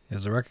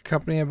 There's a record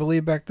company, I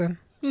believe, back then.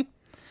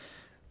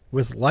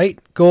 With light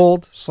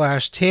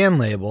gold/tan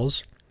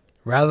labels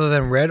rather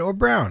than red or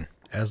brown,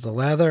 as the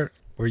latter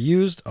were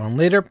used on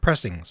later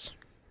pressings.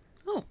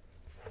 Oh.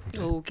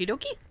 Okie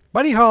dokie.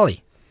 Buddy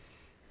Holly.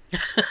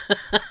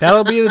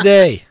 That'll be the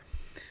day.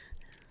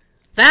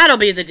 That'll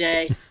be the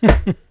day.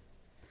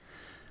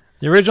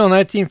 The original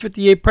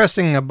 1958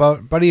 pressing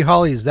about Buddy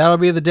Holly's That'll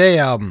Be the Day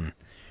album,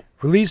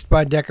 released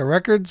by Decca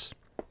Records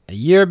a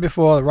year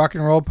before the rock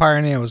and roll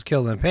pioneer was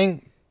killed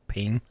in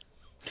pain.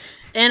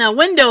 And a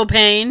window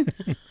pane.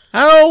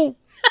 Ow!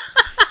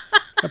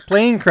 A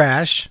plane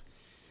crash.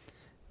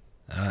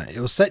 It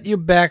will set you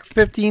back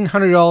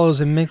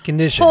 $1,500 in mint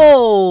condition.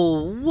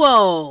 Oh,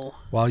 whoa.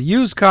 While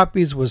used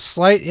copies with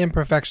slight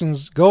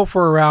imperfections go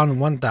for around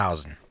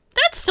 $1,000.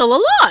 That's still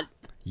a lot.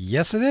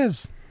 Yes, it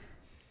is.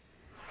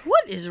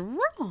 What is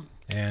wrong?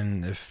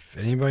 And if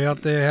anybody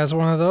out there has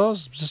one of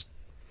those,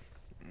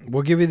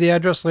 we'll give you the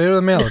address later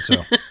to mail it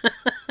to.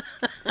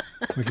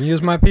 We can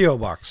use my P.O.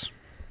 box.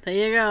 There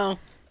you go.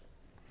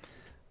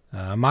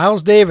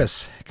 Miles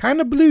Davis,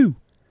 Kinda Blue.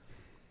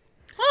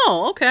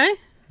 Oh, okay.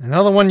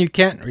 Another one you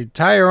can't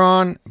retire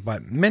on,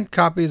 but mint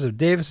copies of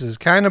Davis's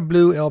Kinda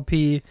Blue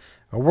LP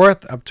are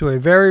worth up to a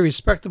very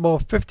respectable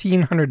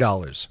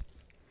 $1,500.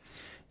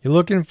 You're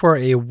looking for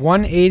a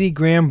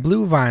 180-gram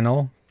blue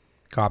vinyl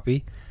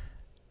copy,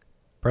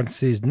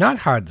 parentheses, not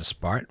hard to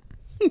spot,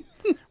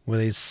 with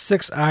a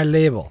 6-eye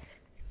label.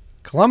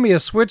 Columbia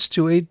switched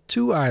to a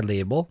 2-eye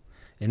label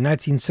in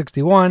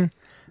 1961,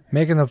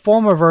 making the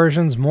former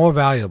versions more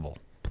valuable.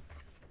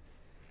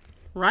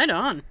 Right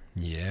on.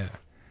 Yeah.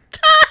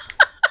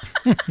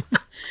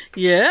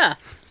 Yeah.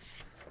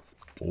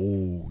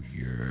 Oh,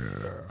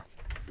 yeah.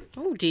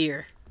 Oh,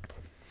 dear.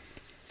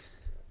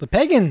 The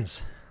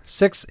Pagans,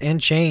 6 and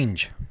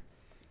change.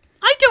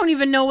 I don't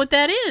even know what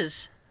that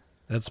is.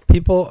 That's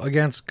People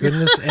Against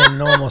Goodness and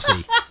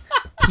Normalcy.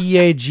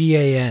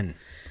 Pagan.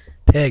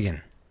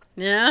 Pagan.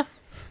 Yeah.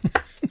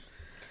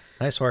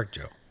 Nice work,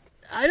 Joe.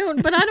 I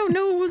don't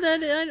know who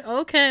that is.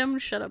 Okay, I'm going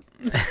to shut up.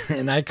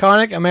 An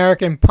iconic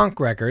American punk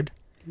record.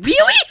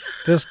 Really?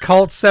 This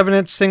cult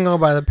 7-inch single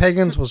by the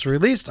Pagans was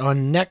released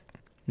on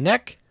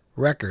Neck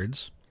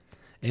Records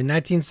in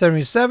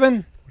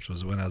 1977, which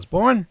was when I was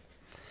born.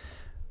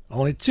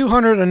 Only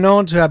 200 are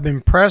known to have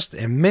been pressed,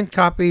 and mint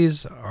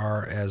copies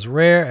are as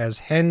rare as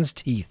hen's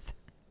teeth.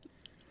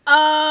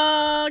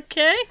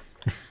 Okay.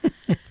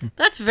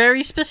 That's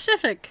very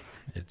specific.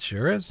 It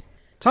sure is.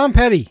 Tom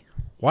Petty,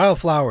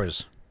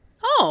 Wildflowers.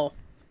 Oh.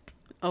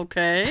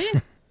 Okay.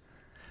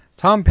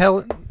 Tom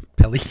Pelly.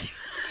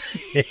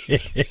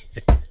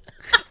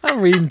 I'm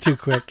reading too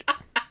quick.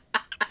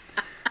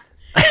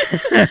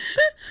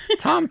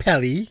 Tom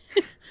Petty's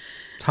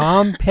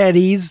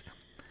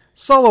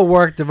solo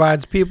work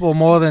divides people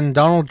more than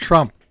Donald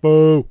Trump.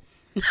 Boo.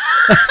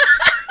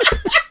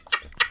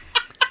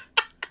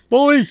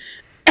 Bully.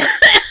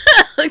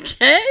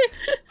 Okay.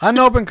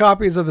 Unopened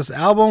copies of this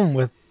album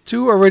with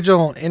 2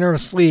 original inner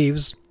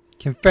sleeves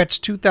can fetch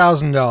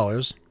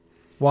 $2,000,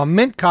 while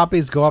mint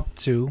copies go up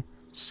to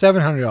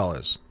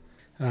 $700.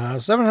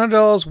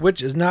 $700,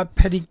 which is not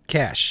petty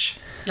cash.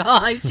 Oh,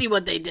 I see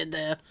what they did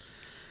there.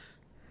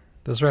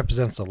 This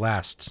represents the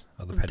last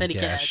of the petty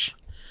cash.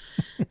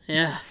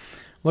 Yeah.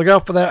 Look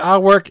out for that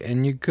artwork,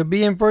 and you could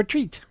be in for a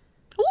treat.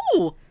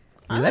 Ooh.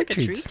 I You like a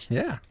treats? treat.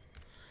 Yeah.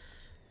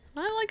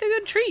 I like a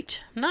good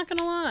treat. I'm not going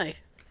to lie.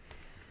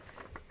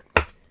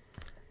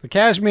 The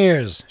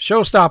Cashmeres,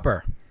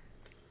 Showstopper.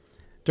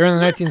 During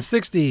the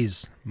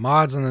 1960s,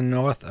 mods in the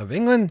north of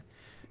England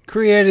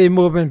created a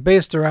movement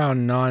based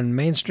around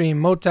non-mainstream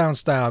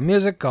Motown-style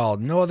music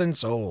called Northern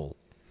Soul.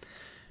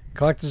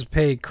 Collectors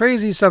paid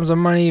crazy sums of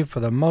money for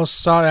the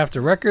most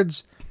sought-after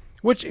records,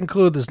 which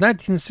include this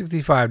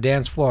 1965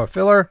 dance floor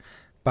filler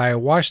by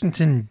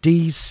Washington,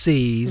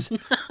 D.C.'s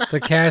The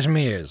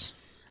Cashmeres.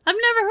 I've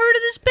never heard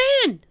of this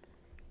band.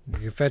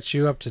 It can fetch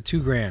you up to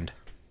 $2,000.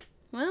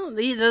 Well,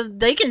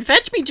 they can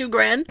fetch me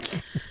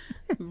 $2,000.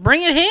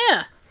 Bring it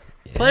here.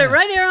 Yeah. Put it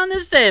right here on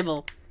this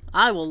table.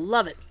 I will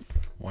love it.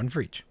 One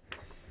for each.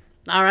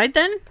 All right,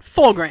 then.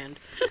 $4,000.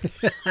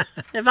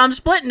 If I'm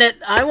splitting it,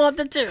 I want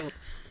the 2.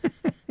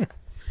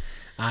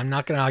 I'm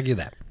not going to argue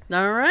that.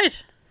 All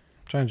right.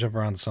 Trying to jump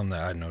around to some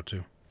that I know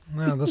too.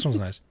 No, this one's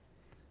nice.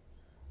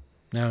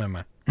 No, never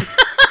mind.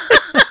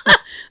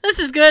 This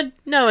is good.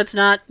 No, it's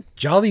not.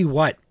 Jolly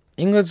What?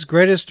 England's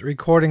greatest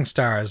recording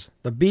stars,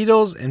 the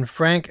Beatles and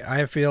Frank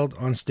Ifield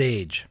on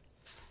stage.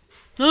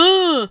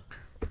 Ugh.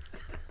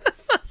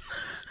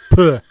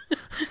 Puh.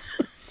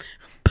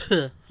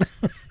 Puh.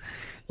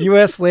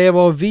 U.S.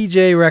 label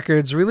VJ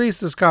Records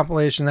released this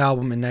compilation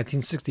album in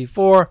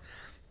 1964,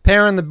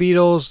 pairing the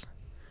Beatles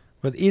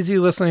with easy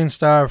listening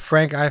star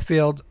Frank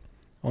Ifield.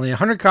 Only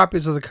 100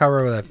 copies of the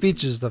cover that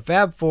features the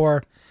Fab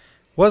Four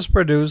was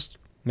produced,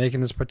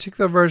 making this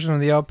particular version of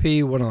the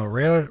LP one of the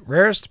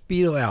rarest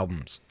Beatle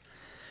albums.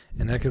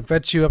 And that could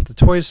fetch you up to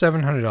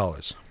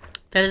 $2,700.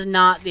 That is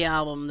not the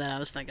album that I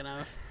was thinking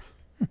of.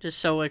 Just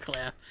so we're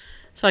clear.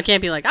 So I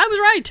can't be like, I was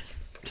right.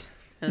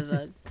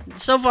 Because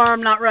so far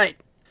I'm not right.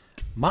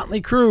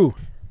 Motley Crue,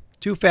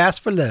 Too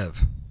Fast for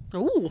Love.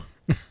 Ooh.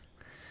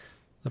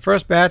 The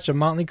first batch of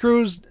Motley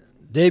Crue's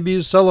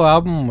debut solo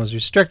album was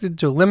restricted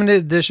to a limited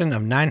edition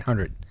of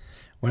 900.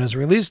 When it was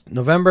released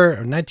November of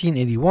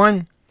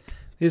 1981,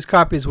 these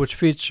copies, which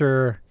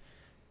feature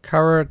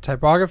cover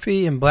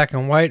typography in black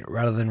and white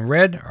rather than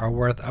red, are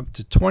worth up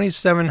to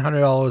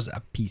 $2,700 a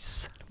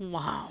piece.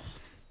 Wow.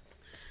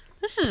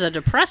 This is a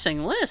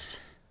depressing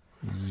list.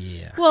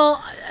 Yeah.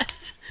 Well,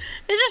 it's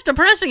just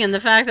depressing in the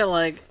fact that,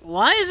 like,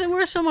 why is it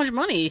worth so much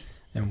money?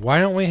 And why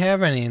don't we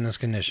have any in this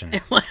condition?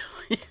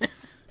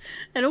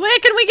 And where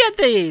can we get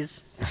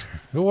these?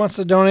 Who wants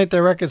to donate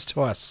their records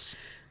to us?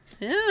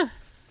 Yeah.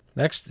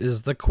 Next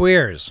is The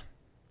Queers,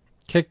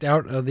 kicked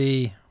out of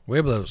the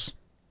Weeblos.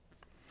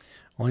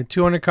 Only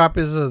 200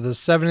 copies of the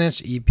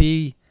 7-inch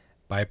EP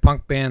by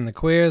punk band The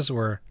Queers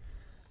were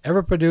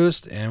ever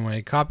produced, and when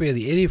a copy of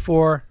the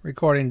 84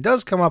 recording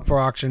does come up for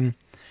auction,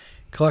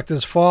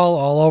 collectors fall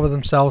all over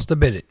themselves to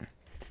bid it.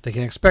 They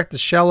can expect to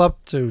shell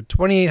up to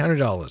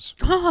 $2,800.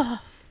 Oh,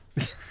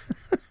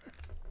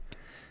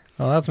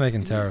 Well, that's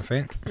making Tara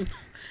faint.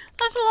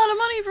 that's a lot of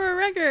money for a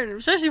record,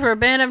 especially for a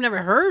band I've never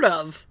heard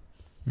of.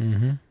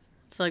 Mm-hmm.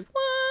 It's like,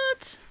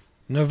 what?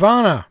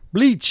 Nirvana,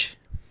 Bleach.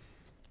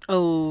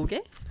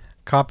 Okay.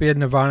 Copy of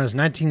Nirvana's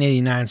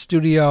 1989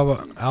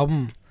 studio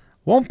album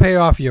won't pay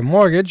off your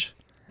mortgage,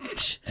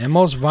 and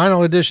most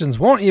vinyl editions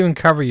won't even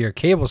cover your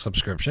cable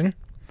subscription.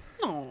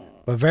 Oh.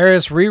 But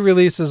various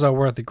re-releases are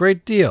worth a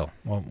great deal.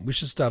 Well, we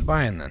should stop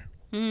buying then.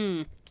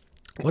 Hmm.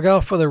 Look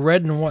out for the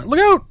red and white. Look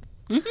out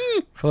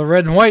for the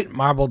red and white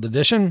marbled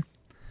edition,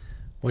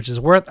 which is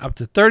worth up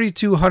to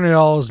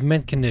 $3,200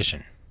 mint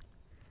condition.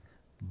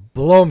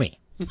 Blow me.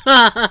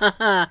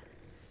 Other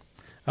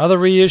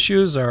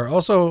reissues are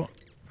also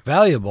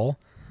valuable,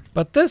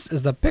 but this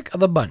is the pick of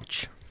the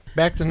bunch.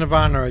 Back to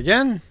Nirvana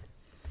again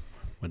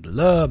with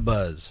Love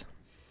Buzz.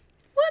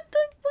 What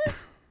the?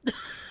 What?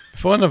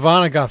 Before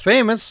Nirvana got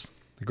famous,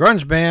 the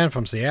grunge band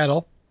from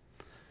Seattle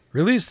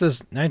released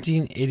this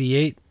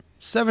 1988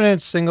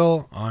 7-inch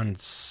single on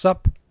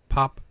Sup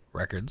Pop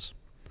Records.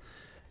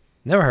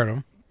 Never heard of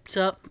them. What's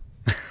up?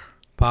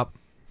 Pop.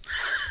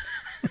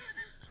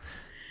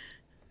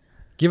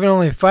 Given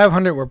only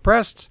 500 were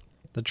pressed,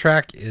 the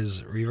track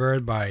is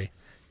revered by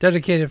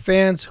dedicated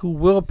fans who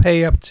will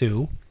pay up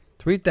to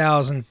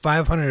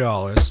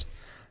 $3,500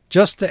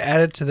 just to add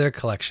it to their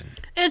collection.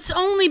 It's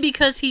only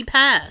because he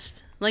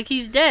passed. Like,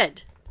 he's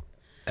dead.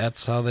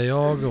 That's how they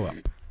all go up.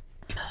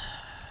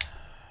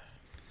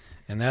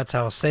 And that's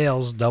how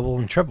sales double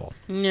and triple.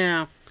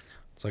 Yeah.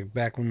 It's like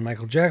back when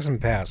Michael Jackson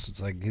passed.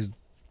 It's like he's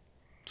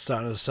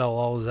starting to sell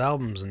all his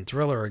albums in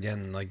Thriller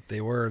again, like they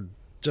were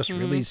just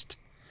released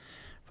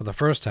for the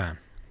first time.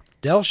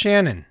 Del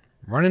Shannon,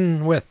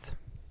 Running With.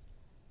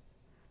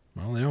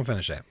 Well, they don't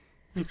finish that.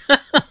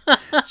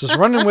 It's just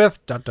Running With... ...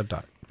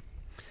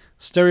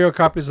 Stereo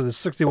copies of the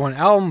 61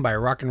 album by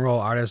rock and roll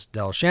artist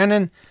Del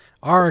Shannon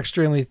are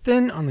extremely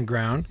thin on the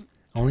ground.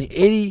 Only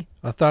 80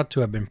 are thought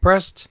to have been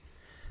pressed.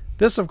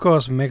 This, of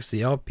course, makes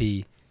the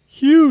LP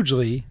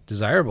hugely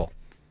desirable.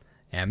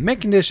 And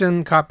mint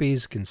condition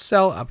copies can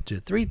sell up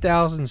to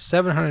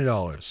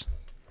 $3,700.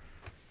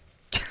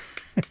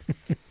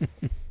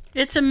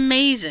 It's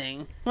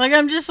amazing. Like,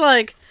 I'm just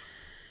like,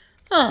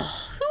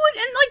 oh, who would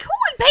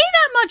pay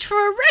that much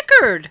for a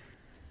record?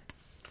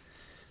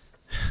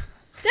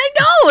 I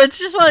know, it's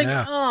just like,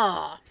 Yeah.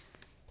 oh.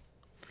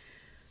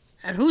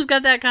 And who's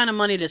got that kind of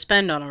money to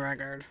spend on a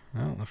record?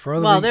 Well, the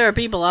further Well, we, there are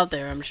people out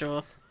there, I'm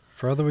sure.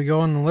 further we go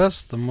on the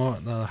list, the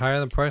higher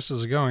the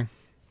prices are going.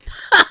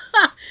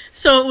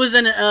 So it was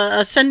an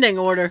ascending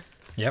order.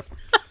 Yep.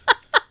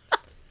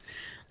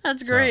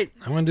 That's great.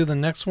 So, I'm going to do the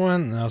next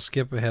one, and I'll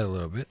skip ahead a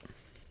little bit.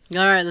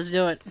 All right, let's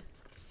do it.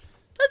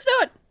 Let's do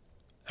it.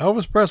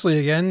 Elvis Presley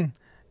again.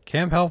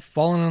 Can't Help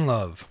Falling in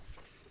Love.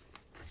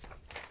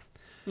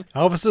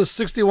 Elvis's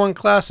 61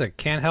 classic,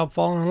 Can't Help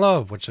Falling in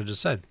Love, which I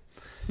just said.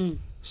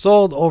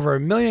 Sold over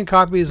 1 million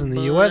copies in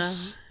the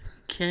U.S.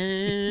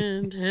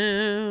 Can't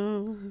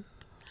help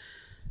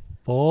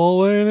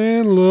Falling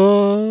in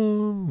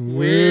love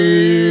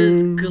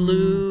with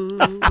glue.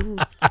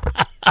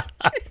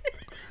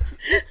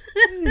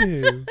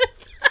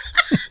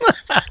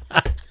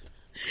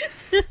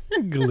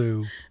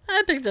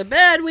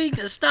 week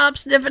to stop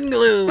sniffing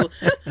glue.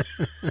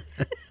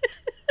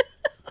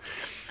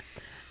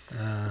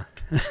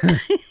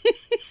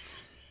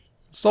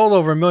 Sold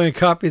over 1 million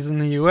copies in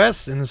the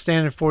U.S., and the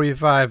standard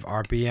 45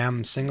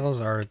 RPM singles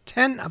are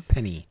 10 a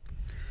penny.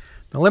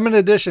 The limited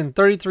edition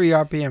 33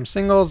 RPM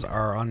singles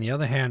are, on the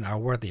other hand, are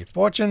worth a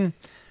fortune.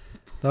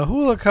 The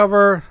hula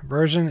cover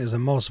version is the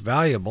most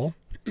valuable,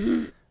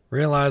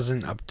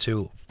 realizing up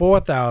to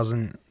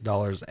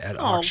 $4,000 at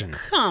auction. Oh,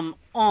 come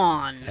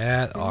on.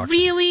 At auction.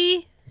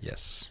 Really?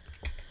 Yes.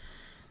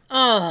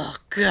 Oh,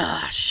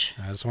 gosh.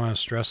 I just want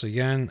to stress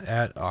again,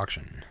 at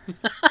auction.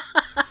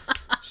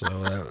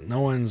 So that no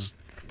one's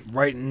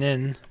writing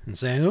in and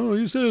saying, "Oh,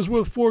 you said it's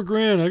worth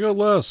 $4,000. I got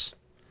less."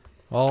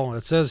 Well,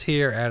 it says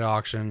here at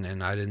auction,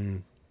 and I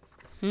didn't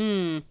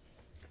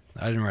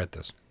write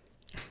this.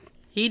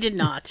 He did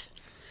not.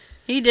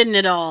 He didn't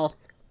at all.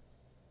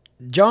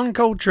 John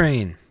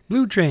Coltrane,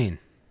 Blue Train.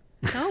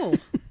 Oh.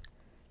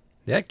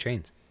 They like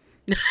trains.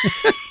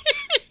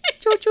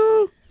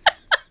 Choo-choo.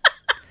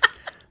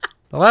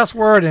 The last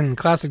word in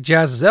classic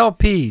jazz's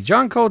LP,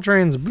 John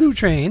Coltrane's Blue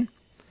Train,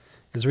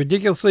 is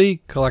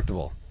ridiculously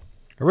collectible.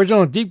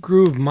 Original deep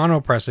groove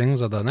mono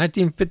pressings of the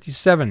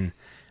 1957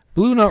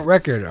 Blue Note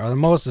record are the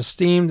most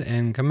esteemed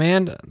and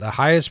command the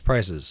highest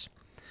prices,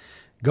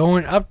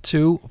 going up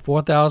to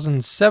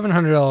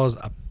 $4,700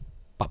 a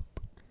pop.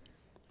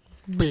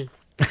 Bleh.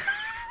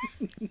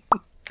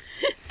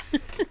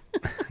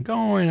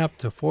 Going up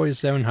to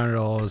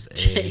 $4,700 a...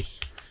 Jay.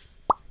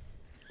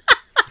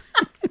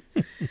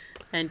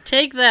 And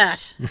take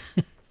that.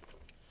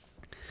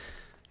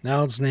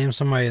 Now let's name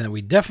somebody that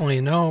we definitely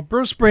know.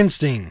 Bruce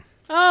Springsteen.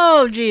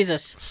 Oh,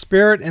 Jesus.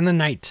 Spirit in the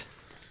Night.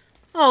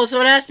 Oh,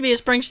 so it has to be a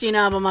Springsteen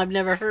album I've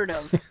never heard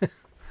of.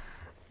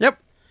 Yep.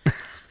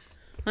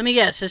 Let me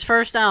guess. His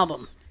first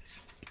album.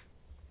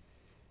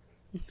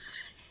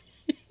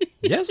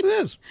 Yes, it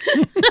is.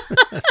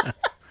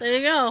 There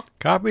you go.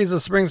 Copies of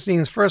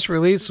Springsteen's first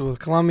release with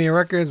Columbia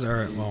Records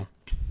are, well,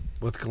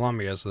 with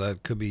Columbia, so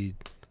that could be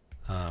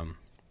a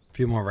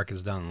few more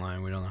records down the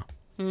line. We don't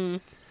know.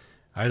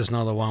 I just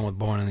know the one with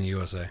Born in the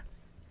USA.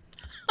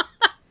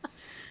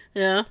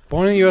 Yeah.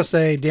 Born in the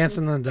USA,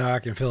 Dancing in the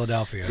Dark, in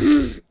Philadelphia.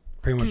 That's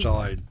pretty much all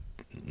I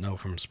know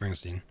from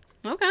Springsteen.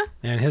 Okay.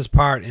 And his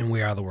part in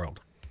We Are the World.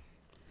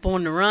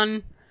 Born to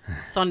Run.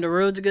 Thunder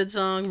Road's a good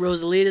song.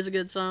 Rosalita's a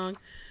good song.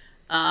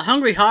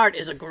 Hungry Heart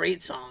is a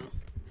great song.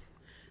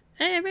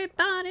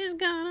 Everybody's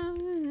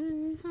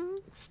gonna...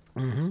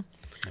 I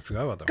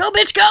forgot about that. Go,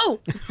 bitch, go!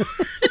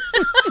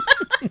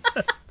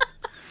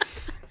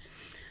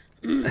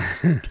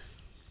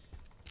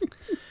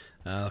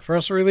 The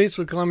first release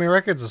with Columbia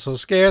Records is so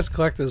scarce,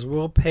 collectors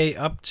will pay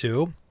up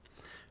to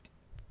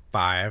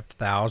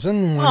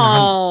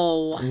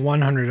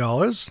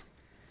 $5,100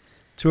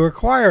 to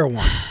acquire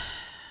one.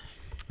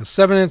 A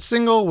 7-inch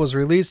single was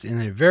released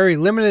in a very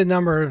limited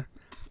number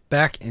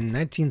back in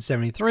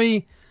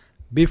 1973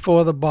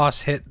 before the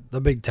Boss hit the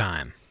big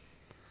time.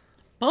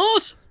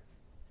 Boss!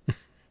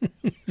 I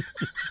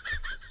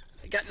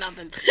got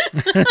nothing.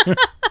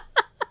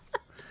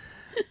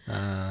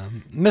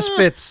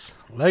 Misfits,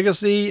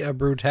 Legacy of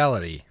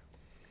Brutality.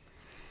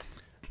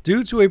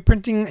 Due to a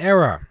printing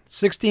error,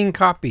 16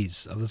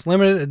 copies of this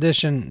limited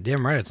edition,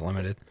 damn right it's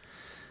limited,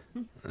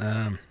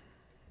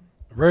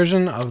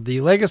 version of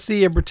the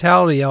Legacy of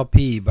Brutality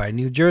LP by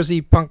New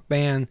Jersey punk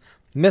band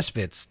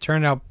Misfits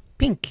turned out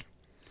pink.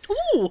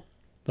 Ooh.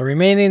 The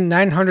remaining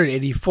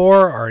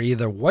 984 are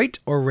either white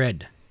or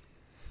red.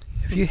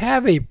 If you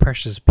have a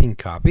precious pink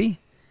copy,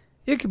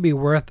 it could be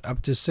worth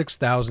up to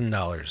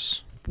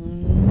 $6,000.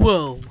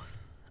 Whoa.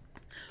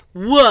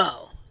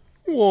 Whoa.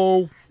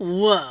 Whoa.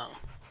 Whoa.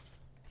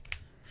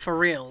 For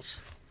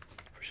reals.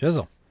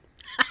 Shizzle.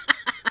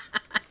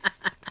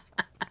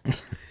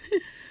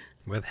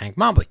 With Hank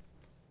Mobley.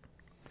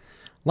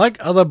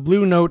 Like other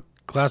Blue Note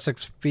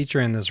classics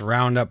featuring this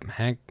roundup,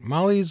 Hank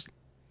Mobley's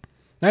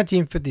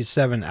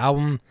 1957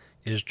 album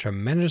is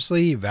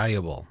tremendously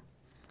valuable.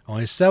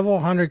 Only several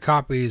hundred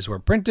copies were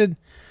printed,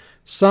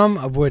 some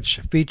of which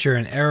feature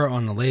an error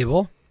on the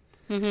label.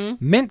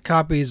 Mint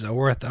copies are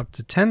worth up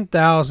to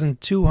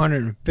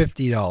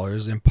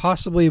 $10,250 and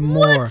possibly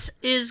more. What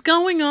is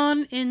going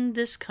on in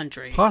this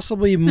country?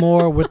 Possibly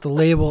more with the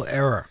label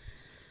error.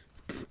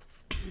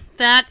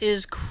 That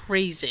is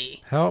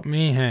crazy. Help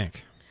me,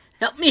 Hank.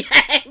 Help me,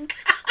 Hank.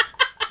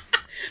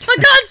 For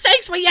God's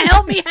sakes, will you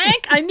help me,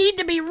 Hank? I need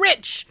to be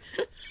rich.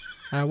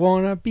 I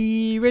wanna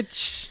be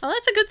rich. Oh,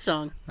 that's a good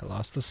song. I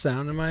lost the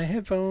sound in my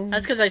headphones.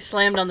 That's because I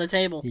slammed on the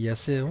table.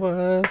 Yes, it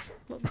was.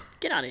 Well,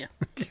 get out of here.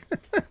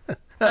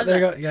 There you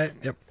go. Yeah,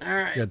 yep. All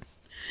right. Good.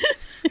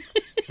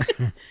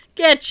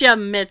 Get your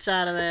mitts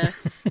out of there.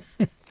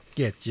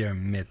 Get your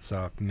mitts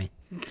off me.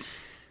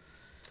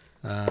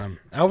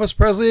 Elvis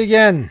Presley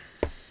again.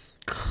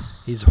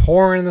 He's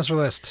whoring this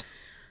list.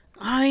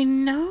 I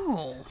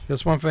know.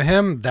 This one for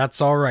him,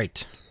 That's All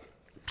Right.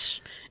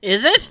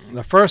 Is it?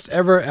 The first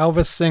ever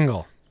Elvis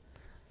single.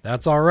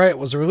 That's All Right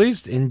was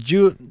released in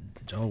July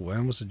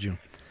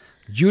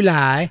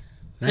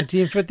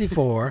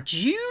 1954.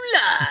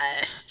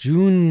 July.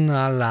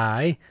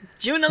 July.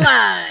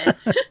 July.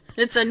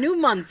 It's a new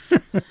month.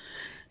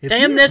 It's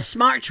Damn this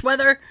March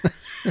weather.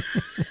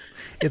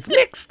 It's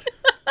mixed.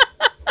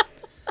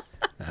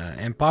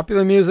 And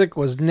popular music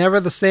was never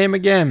the same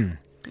again.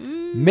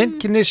 Mint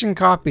condition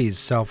copies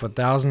sell for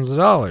thousands of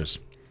dollars.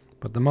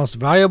 But the most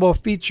valuable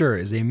feature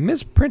is a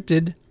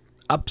misprinted,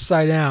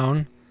 upside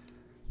down,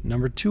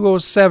 number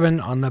 207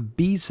 on the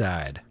B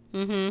side.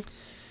 Mm-hmm.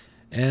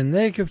 And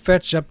they could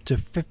fetch up to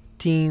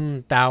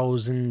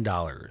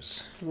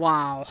 $15,000.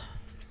 Wow.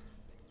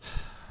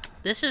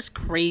 This is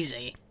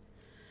crazy.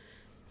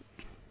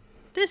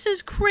 This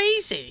is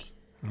crazy.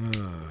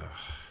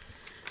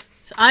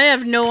 So I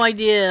have no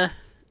idea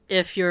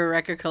if you're a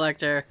record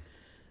collector,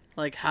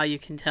 like how you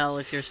can tell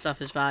if your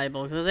stuff is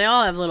valuable. Because they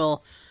all have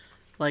little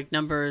like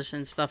numbers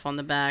and stuff on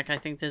the back. I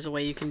think there's a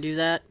way you can do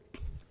that.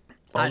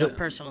 I don't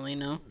personally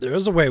know. There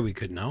is a way we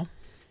could know.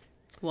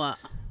 What?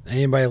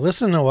 Anybody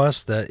listening to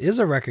us that is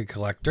a record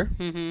collector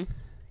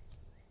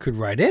could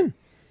write in.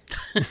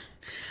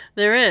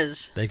 There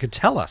is. They could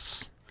tell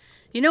us.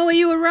 You know what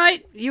you would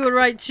write? You would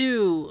write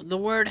to the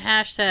word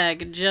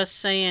hashtag just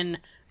saying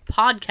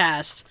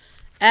podcast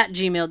at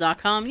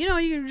gmail.com. You know,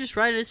 you can just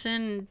write us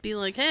in and be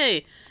like,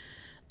 hey,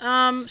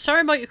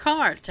 sorry about your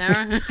car,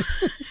 Tara.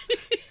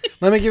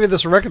 Let me give you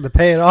this record to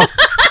pay it off.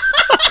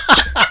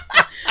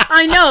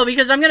 I know,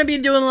 because I'm going to be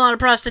doing a lot of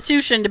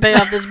prostitution to pay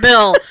off this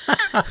bill.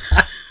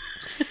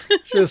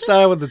 Should have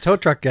started with the tow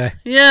truck guy.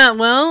 Yeah,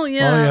 well,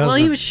 yeah. Well,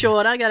 he husband. was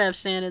short. I got to have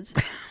standards.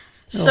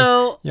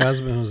 So, Your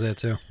husband was there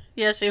too.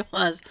 yes, he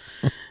was.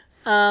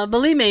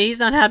 Believe me, he's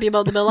not happy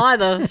about the bill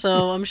either,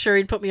 so I'm sure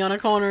he'd put me on a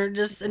corner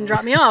and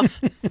drop me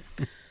off.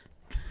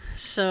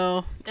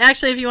 So,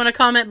 actually, if you want to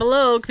comment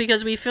below,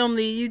 because we filmed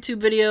the YouTube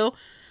video,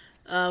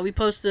 we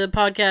post the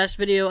podcast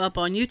video up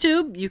on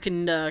YouTube. You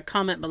can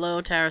comment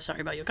below, Tara,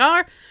 sorry about your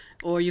car.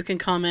 Or you can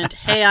comment,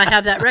 hey, I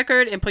have that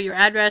record, and put your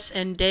address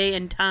and day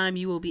and time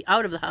you will be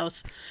out of the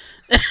house.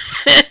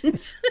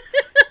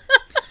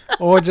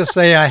 Or just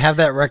say, I have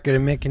that record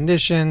in mint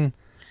condition.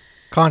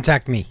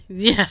 Contact me.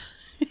 Yeah.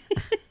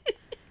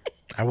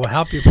 I will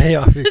help you pay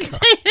off your car.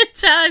 Day and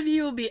time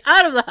you will be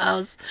out of the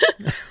house.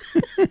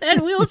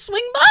 And we'll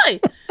swing by.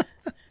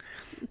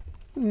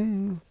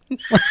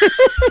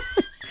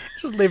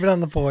 Just leave it on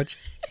the porch.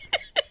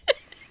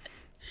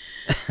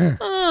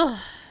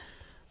 Oh.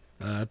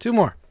 Two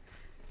more.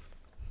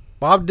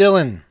 Bob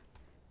Dylan.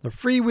 The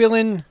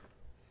freewheeling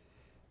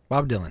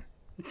Bob Dylan.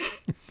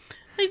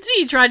 I see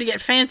you tried to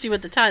get fancy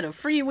with the title.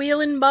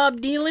 Freewheeling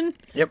Bob Dylan.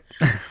 Yep.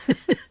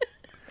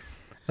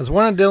 As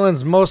one of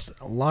Dylan's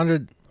most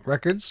laundered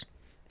records,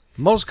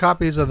 most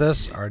copies of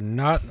this are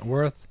not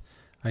worth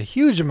a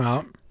huge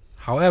amount.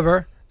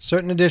 However,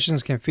 certain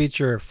editions can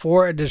feature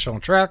 4 additional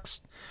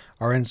tracks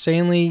are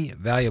insanely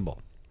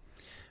valuable.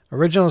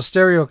 Original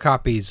stereo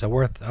copies are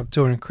worth up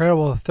to an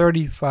incredible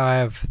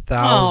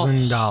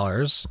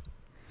 $35,000.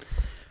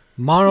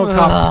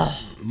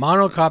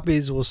 Mono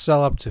copies will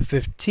sell up to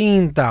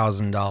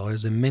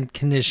 $15,000 in mint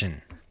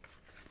condition.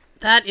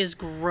 That is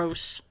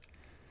gross.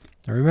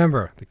 Now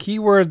remember, the key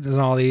words in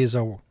all these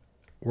are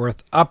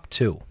worth up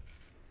to.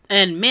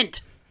 And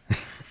mint.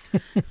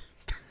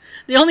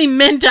 The only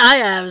mint I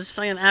have is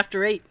fucking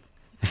after 8.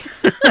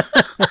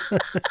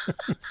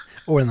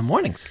 Or in the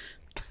mornings.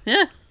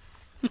 Yeah.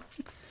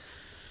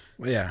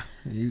 Well, yeah,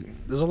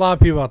 there's a lot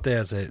of people out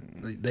there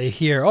that they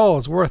hear, oh,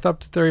 it's worth up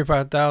to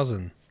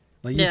 $35,000.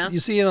 Like you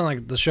see it on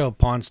like the show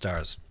Pawn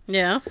Stars.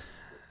 Yeah.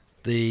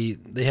 They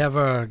have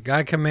a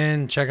guy come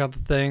in, check out the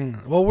thing.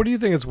 Well, what do you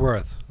think it's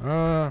worth?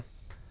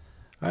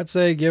 I'd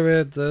say give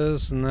it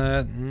this and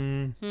that.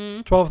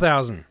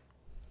 $12,000.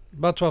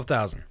 About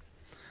 $12,000. As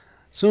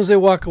soon as they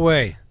walk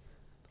away,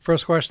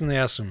 first question they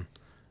ask them,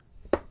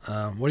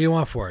 what do you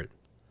want for it?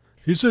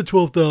 He said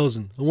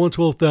 $12,000. I want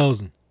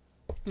 $12,000.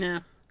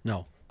 Yeah.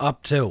 No,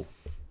 up to.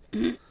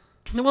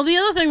 Well, the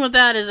other thing with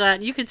that is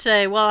that you could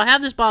say, well, I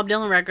have this Bob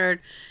Dylan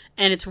record,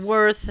 and it's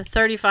worth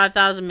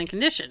 $35,000 in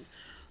condition.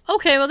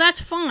 Okay, well,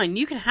 that's fine.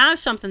 You can have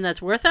something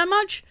that's worth that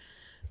much,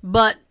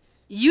 but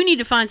you need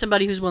to find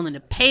somebody who's willing to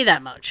pay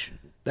that much.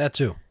 That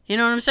too. You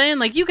know what I'm saying?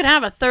 Like, you could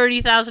have a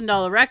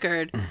 $30,000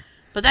 record,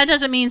 but that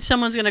doesn't mean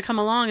someone's going to come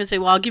along and say,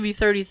 well, I'll give you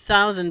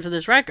 $30,000 for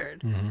this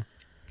record. Mm-hmm.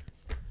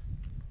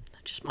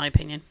 That's just my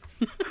opinion.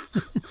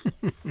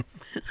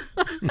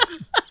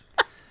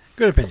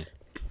 Good opinion.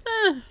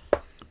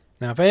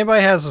 Now, if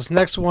anybody has this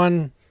next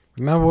one,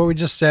 remember what we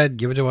just said.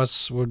 Give it to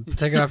us. We'll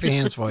take it off your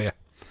hands for you.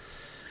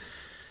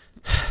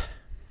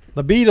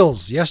 The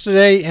Beatles,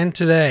 yesterday and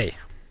today.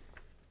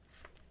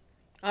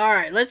 All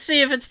right, let's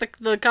see if it's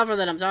the cover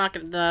that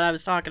I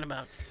was talking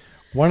about.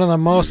 One of the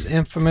most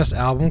infamous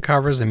album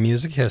covers in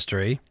music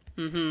history.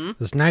 Mm-hmm.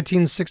 This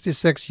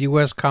 1966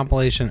 U.S.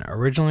 compilation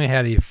originally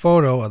had a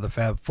photo of the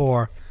Fab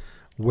Four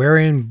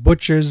wearing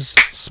butcher's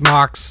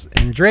smocks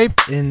and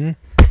draped in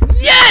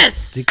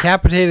Yes!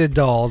 decapitated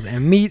dolls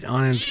and meat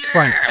on its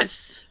front.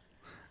 Yes!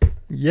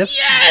 Yes.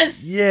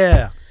 Yes!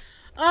 Yeah.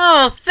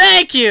 Oh,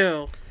 thank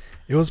you.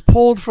 It was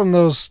pulled from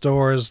those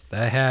stores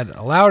that had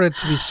allowed it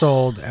to be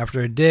sold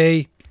after a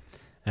day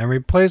and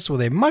replaced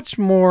with a much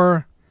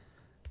more,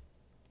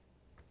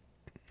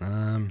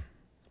 let's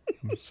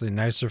say,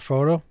 nicer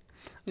photo of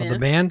Yeah. the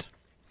band.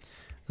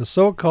 The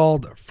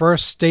so-called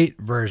first state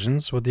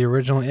versions with the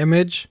original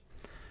image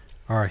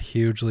are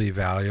hugely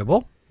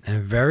valuable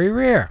and very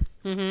rare.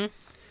 Mm-hmm.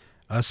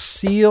 A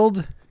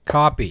sealed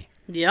copy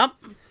Yep.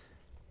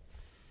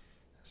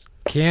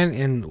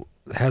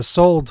 has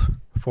sold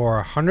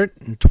for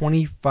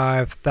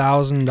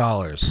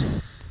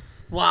 $125,000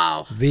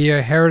 Wow.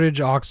 via Heritage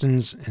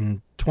Auctions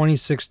in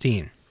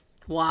 2016.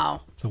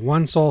 Wow. So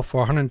one sold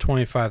for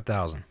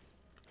 $125,000.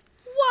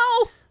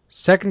 Wow.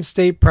 Second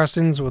state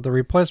pressings with the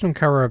replacement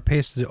cover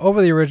pasted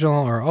over the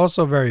original are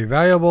also very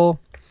valuable.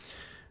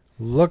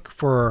 Look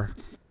for,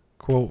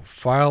 quote,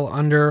 file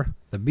under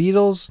the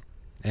Beatles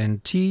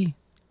and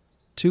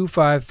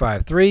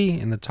T2553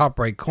 in the top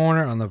right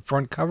corner on the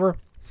front cover.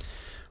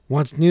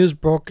 Once news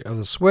broke of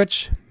the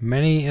switch,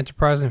 many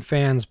enterprising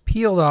fans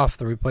peeled off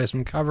the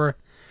replacement cover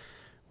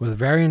with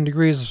varying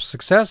degrees of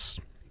success.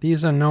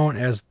 These are known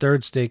as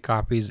third state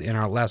copies and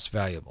are less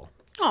valuable.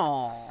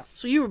 Oh,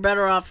 so you were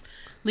better off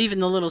leaving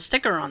the little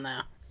sticker on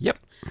there. Yep.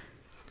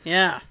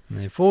 Yeah. And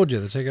they fooled you.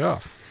 They take it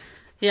off.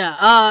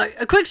 Yeah.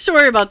 A quick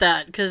story about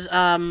that, because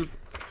I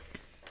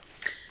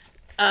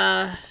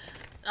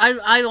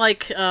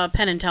like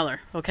Penn and Teller,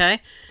 okay?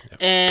 Yep.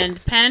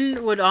 And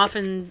Penn would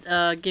often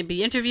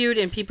be interviewed,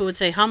 and people would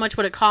say, how much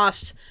would it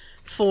cost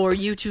for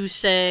you to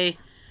say,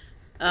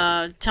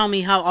 tell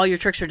me how all your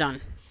tricks are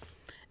done?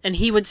 And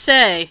he would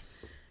say,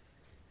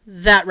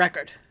 that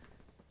record.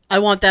 I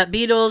want that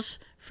Beatles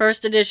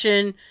first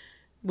edition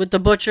with the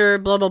butcher,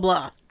 blah, blah,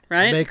 blah,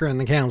 right? The baker and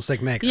the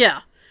candlestick maker. Yeah.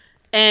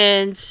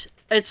 And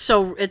it's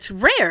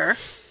rare.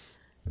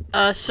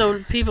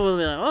 So people will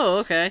be like, oh,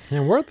 okay.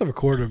 And worth of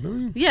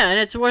 $250,000. Yeah, and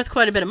it's worth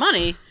quite a bit of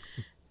money.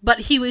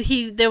 But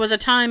there was a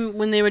time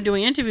when they were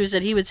doing interviews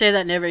that he would say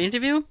that in every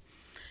interview.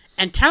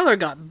 And Teller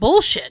got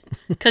bullshit.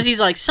 Because he's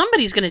like,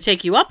 somebody's going to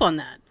take you up on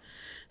that.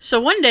 So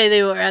one day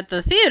they were at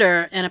the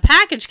theater and a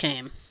package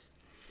came.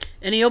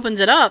 And he opens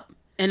it up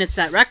and it's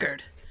that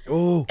record.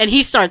 Oh. And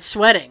he starts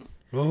sweating.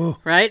 Oh.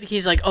 Right?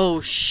 He's like,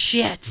 oh,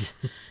 shit.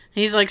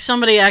 He's like,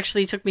 somebody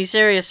actually took me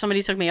serious.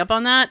 Somebody took me up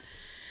on that.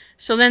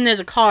 So then there's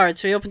a card.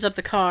 So he opens up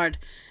the card.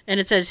 And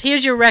it says,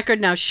 here's your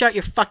record. Now shut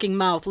your fucking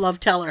mouth.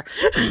 Love, Teller.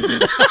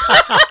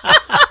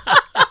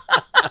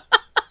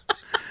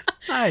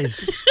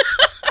 Nice.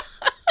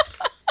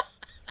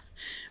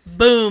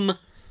 Boom.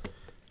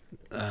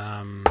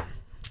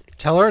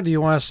 Teller, do you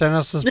want to send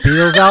us this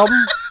Beatles album?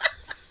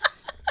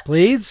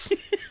 Please?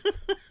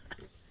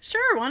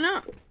 Sure, why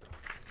not?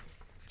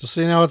 Just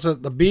so you know, it's the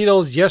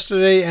Beatles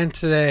yesterday and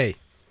today.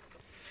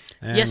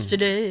 And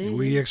Yesterday.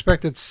 we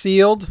expect it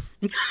sealed.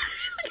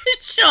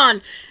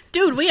 Sean,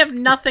 dude, we have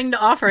nothing to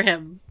offer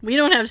him. We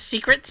don't have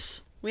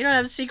secrets. We don't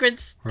have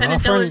secrets. Penn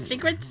and Teller's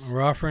secrets.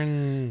 We're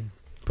offering,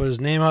 put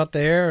his name out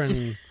there, and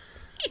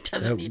He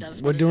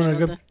doesn't. we're doing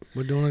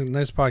a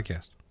nice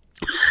podcast.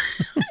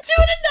 We're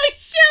doing a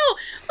nice show.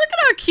 Look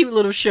at our cute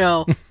little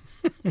show.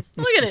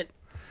 Look at it.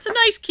 It's a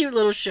nice, cute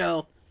little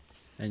show.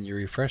 And you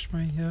refreshed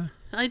my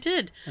I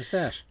did.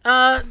 mustache.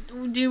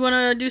 Do you want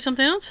to do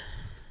something else?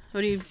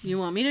 Or do you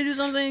want me to do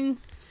something?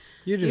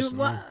 You do You, something.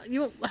 wha-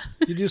 you,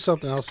 You do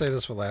something. I'll say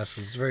this for last.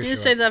 It's very you short.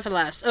 save that for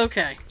last.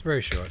 Okay. It's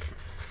very short.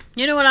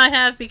 You know what I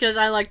have because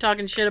I like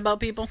talking shit about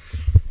people?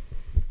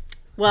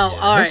 Well,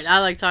 Yes. alright, I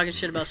like talking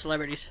shit about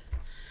celebrities.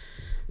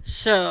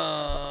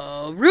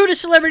 So,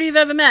 rudest celebrity you've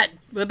ever met.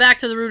 We're back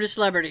to the rudest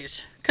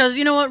celebrities. Because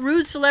you know what?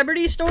 Rude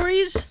celebrity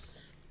stories,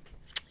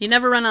 you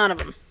never run out of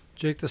them.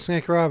 Jake the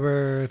Snake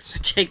Roberts.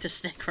 Jake the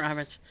Snake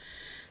Roberts.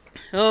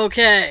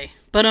 Okay.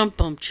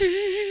 Ba-dum-bum.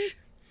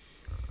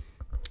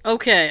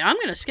 Okay, I'm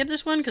going to skip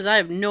this one because I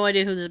have no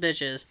idea who this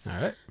bitch is. All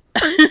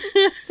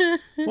right.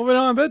 Moving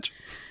on, bitch.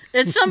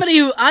 It's somebody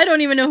who I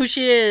don't even know who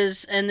she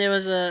is, and there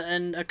was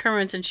an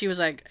occurrence, and she was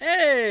like,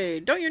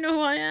 hey, don't you know who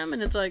I am?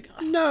 And it's like,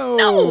 No.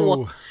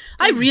 no.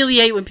 I really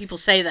hate when people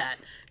say that.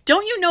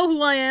 Don't you know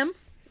who I am?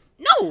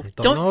 No.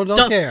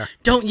 Don't care.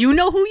 Don't you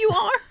know who you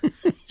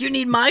are? You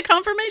need my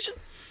confirmation?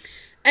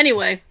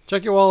 Anyway,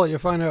 Check your wallet. You'll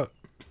find out.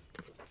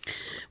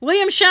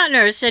 William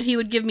Shatner said he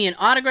would give me an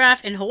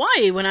autograph in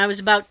Hawaii when I was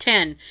about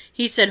 10.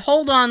 He said,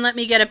 hold on, let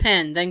me get a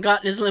pen, then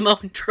got in his limo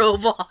and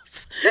drove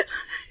off.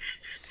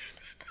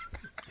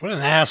 What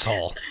an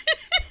asshole.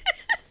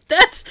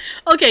 That's,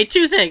 okay,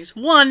 two things.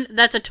 One,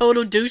 that's a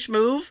total douche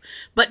move,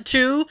 but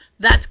two,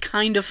 that's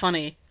kind of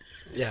funny.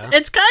 Yeah.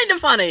 It's kind of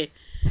funny.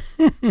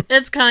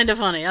 It's kind of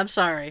funny. I'm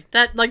sorry.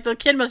 That, like, the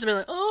kid must have been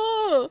like,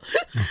 oh,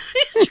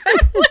 he's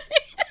driving away.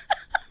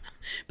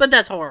 But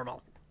that's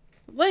horrible.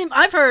 William,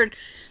 I've heard,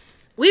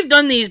 we've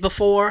done these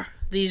before,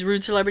 these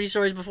rude celebrity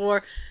stories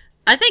before.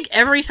 I think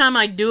every time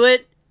I do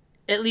it,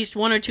 at least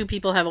one or two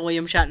people have a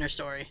William Shatner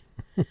story.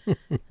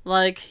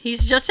 Like,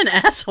 he's just an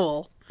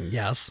asshole.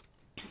 Yes.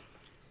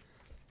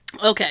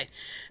 Okay.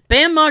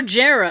 Bam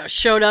Margera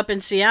showed up in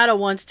Seattle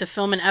once to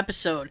film an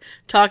episode.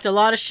 Talked a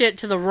lot of shit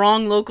to the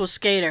wrong local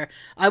skater.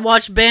 I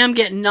watched Bam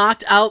get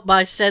knocked out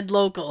by said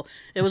local.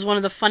 It was one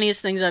of the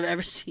funniest things I've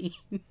ever seen.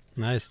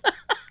 Nice.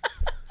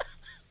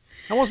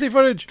 I want to see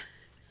footage.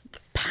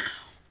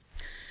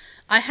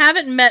 I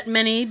haven't met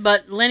many,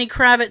 but Lenny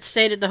Kravitz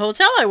stayed at the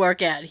hotel I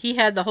work at. He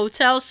had the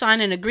hotel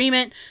sign an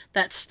agreement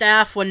that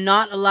staff were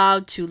not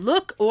allowed to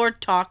look or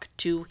talk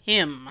to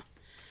him.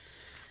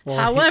 Well,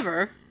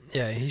 However...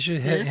 he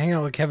should hang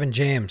out with Kevin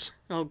James.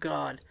 Oh,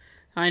 God.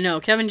 I know.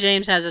 Kevin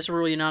James has this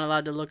rule you're not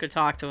allowed to look or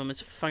talk to him. It's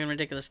fucking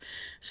ridiculous.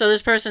 So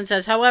this person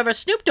says, however,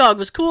 Snoop Dogg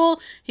was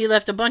cool. He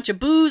left a bunch of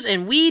booze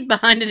and weed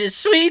behind in his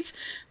suites.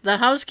 The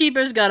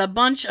housekeepers got a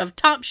bunch of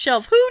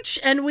top-shelf hooch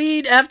and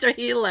weed after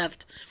he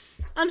left.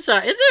 I'm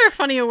sorry. Is there a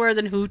funnier word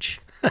than hooch?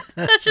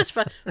 That's just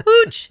fun.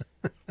 Hooch.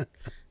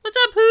 What's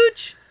up,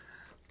 hooch?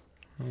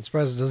 I'm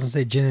surprised it doesn't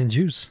say gin and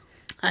juice.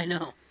 I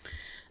know.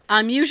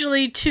 I'm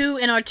usually too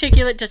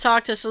inarticulate to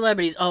talk to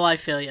celebrities. Oh, I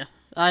feel you.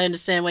 I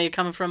understand where you're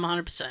coming from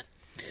 100%.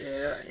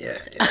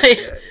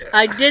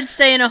 I did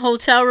stay in a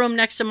hotel room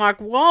next to Mark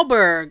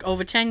Wahlberg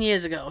over 10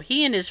 years ago.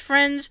 He and his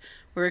friends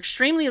were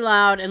extremely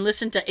loud and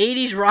listened to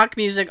 80s rock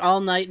music all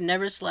night and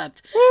never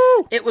slept.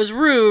 Woo! It was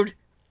rude.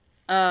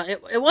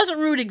 It wasn't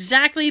rude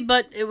exactly,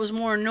 but it was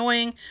more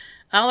annoying.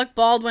 Alec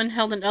Baldwin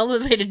held an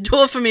elevated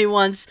door for me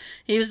once.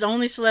 He was the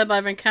only celeb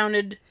I've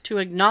encountered to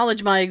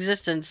acknowledge my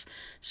existence,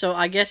 so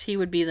I guess he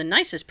would be the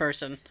nicest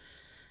person.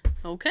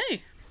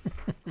 Okay.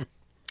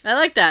 I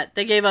like that.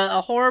 They gave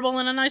a horrible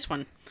and a nice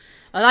one.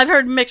 And I've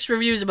heard mixed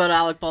reviews about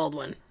Alec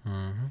Baldwin.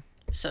 Mm-hmm.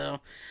 So,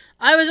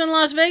 I was in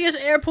Las Vegas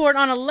airport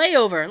on a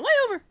layover.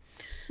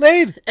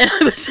 Laid.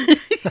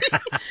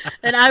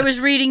 And I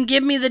was reading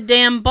Give Me the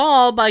Damn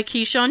Ball by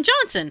Keyshawn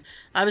Johnson.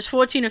 I was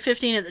 14 or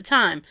 15 at the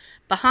time.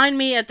 Behind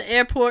me at the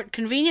airport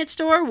convenience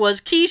store was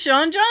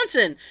Keyshawn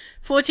Johnson.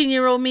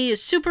 14-year-old me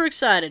is super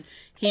excited.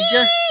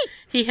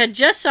 He had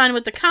just signed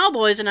with the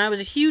Cowboys, and I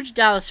was a huge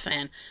Dallas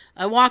fan.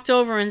 I walked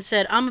over and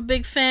said, I'm a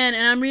big fan,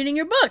 and I'm reading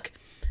your book.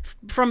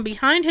 From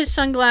behind his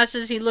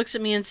sunglasses, he looks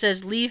at me and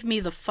says, leave me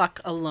the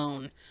fuck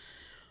alone.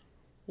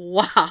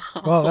 Wow.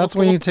 Well, that's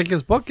when you take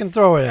his book and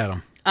throw it at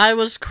him. I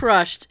was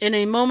crushed. In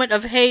a moment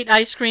of hate,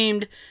 I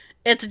screamed,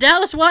 it's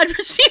Dallas wide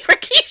receiver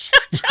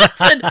Keyshawn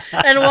Johnson,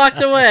 and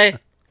walked away.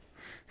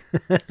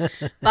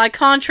 By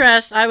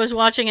contrast, I was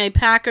watching a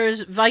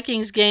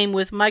Packers-Vikings game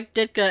with Mike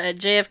Ditka at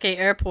JFK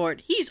Airport.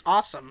 He's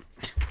awesome.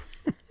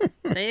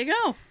 There you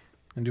go.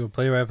 And do a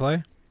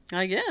play-by-play?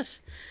 I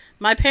guess.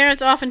 My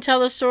parents often tell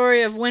the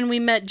story of when we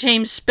met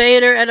James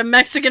Spader at a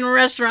Mexican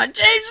restaurant.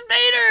 James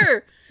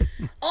Spader!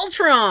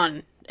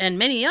 Ultron! And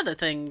many other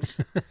things.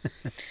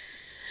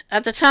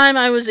 At the time,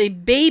 I was a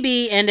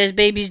baby, and as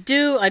babies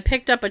do, I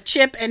picked up a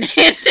chip and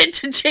handed it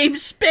to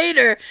James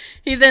Spader.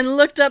 He then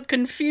looked up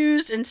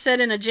confused and said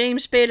in a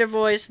James Spader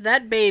voice,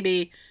 that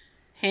baby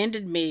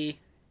handed me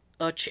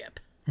a chip.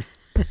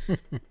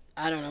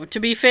 I don't know. To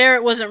be fair,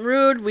 it wasn't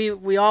rude.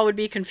 We all would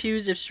be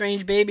confused if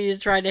strange babies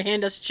tried to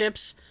hand us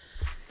chips.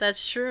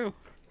 That's true.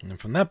 And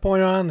from that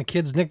point on, the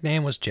kid's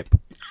nickname was Chip.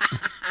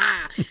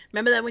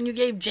 Remember that when you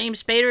gave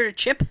James Spader a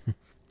chip?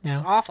 Yeah. It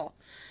was awful.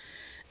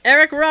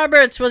 Eric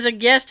Roberts was a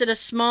guest at a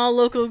small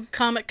local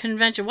comic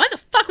convention. Why the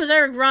fuck was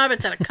Eric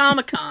Roberts at a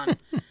Comic-Con?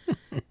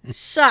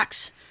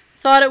 Sucks.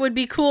 Thought it would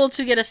be cool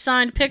to get a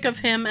signed pic of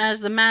him as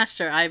the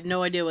master. I have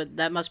no idea what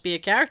that must be a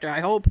character,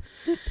 I hope.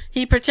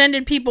 He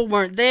pretended people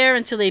weren't there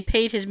until they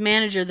paid his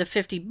manager the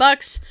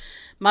 $50.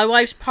 My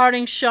wife's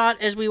parting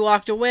shot as we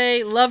walked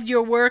away. Loved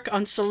your work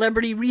on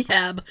Celebrity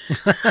Rehab.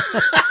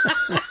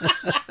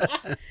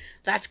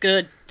 That's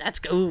good. That's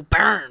good. Ooh,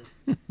 burn.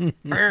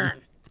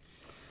 Burn.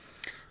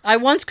 I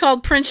once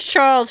called Prince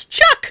Charles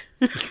Chuck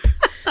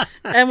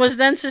and was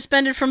then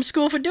suspended from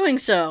school for doing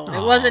so.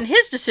 Aww. It wasn't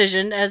his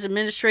decision, as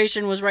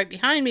administration was right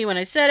behind me when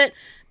I said it,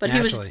 but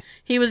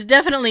he was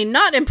definitely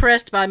not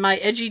impressed by my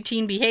edgy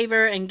teen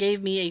behavior and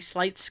gave me a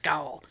slight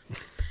scowl.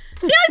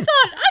 See, I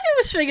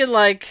always figured,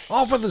 like...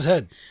 Off with his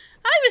head.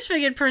 I always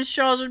figured Prince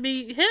Charles would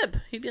be hip.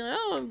 He'd be like,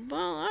 oh,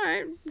 well, all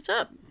right, what's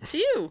up? To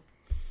you.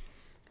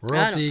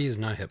 Royalty is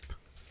not hip.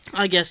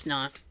 I guess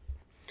not.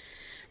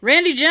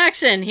 Randy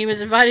Jackson, he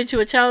was invited to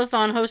a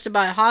telethon hosted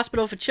by a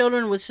hospital for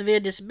children with severe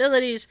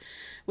disabilities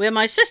where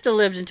my sister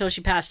lived until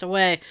she passed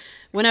away.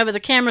 Whenever the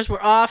cameras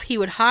were off, he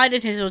would hide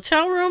in his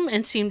hotel room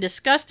and seem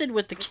disgusted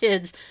with the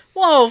kids.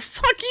 Whoa,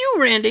 fuck you,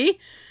 Randy!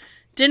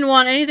 Didn't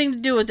want anything to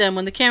do with them.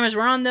 When the cameras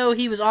were on, though,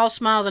 he was all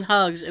smiles and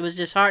hugs. It was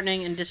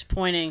disheartening and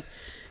disappointing.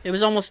 It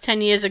was almost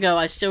 10 years ago.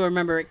 I still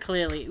remember it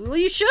clearly. Well,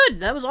 you should.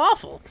 That was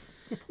awful.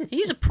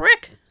 He's a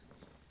prick.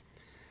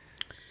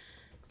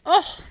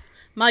 Oh...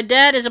 My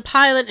dad is a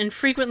pilot and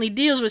frequently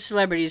deals with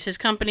celebrities. His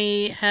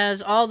company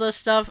has all the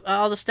staff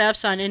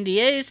sign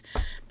NDAs,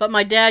 but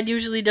my dad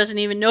usually doesn't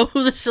even know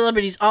who the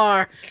celebrities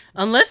are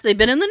unless they've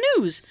been in the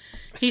news.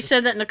 He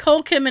said that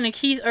Nicole Kidman and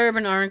Keith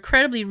Urban are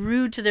incredibly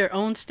rude to their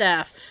own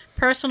staff.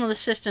 Personal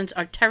assistants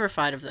are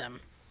terrified of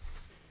them.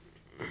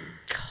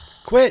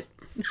 Quit.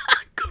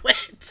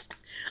 Quit.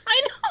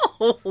 I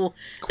know.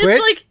 Quit.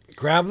 It's like...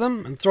 Grab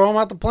them and throw them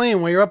out the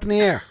plane while you're up in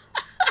the air.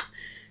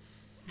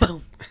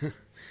 Boom.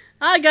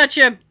 I got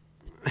your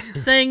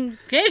thing.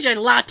 Here's your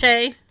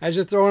latte. As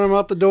you're throwing them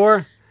out the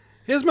door,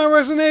 here's my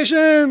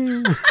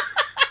resignation.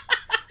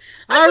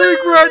 I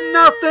regret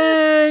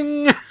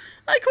nothing.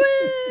 I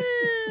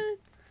quit.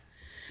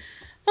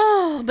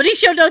 Oh,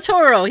 Benicio del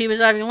Toro. He was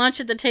having lunch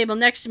at the table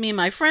next to me and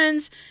my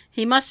friends.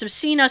 He must have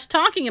seen us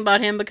talking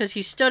about him because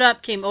he stood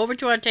up, came over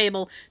to our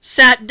table,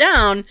 sat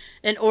down,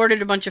 and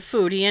ordered a bunch of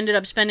food. He ended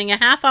up spending a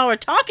half hour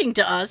talking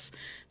to us.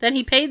 Then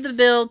he paid the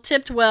bill,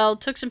 tipped well,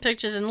 took some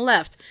pictures, and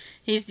left.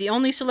 He's the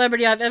only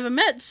celebrity I've ever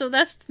met, so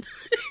that's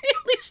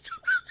at least...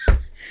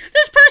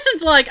 This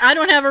person's like, I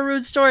don't have a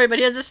rude story, but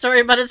here's a story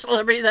about a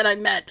celebrity that I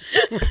met.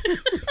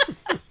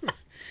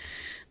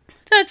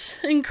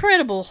 That's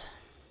incredible.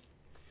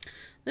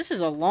 This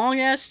is a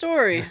long-ass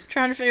story. I'm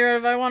trying to figure out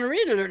if I want to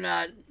read it or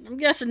not. I'm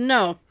guessing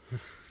no.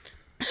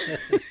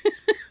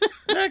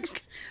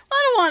 Next.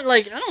 I don't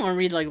want to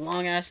read,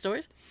 long-ass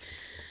stories.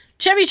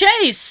 Chevy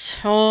Chase.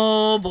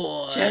 Oh,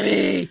 boy.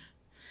 Chevy.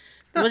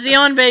 Was he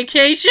on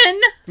vacation?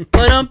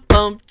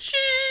 Ba-dum-bum.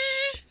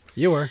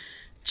 You were.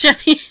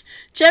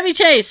 Chevy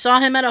Chase. Saw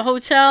him at a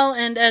hotel,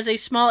 and as a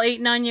small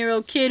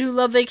 8-9-year-old kid who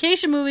loved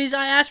vacation movies,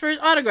 I asked for his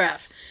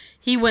autograph.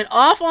 He went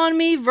off on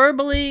me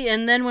verbally,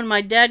 and then when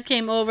my dad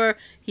came over,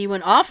 he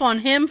went off on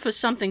him for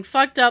something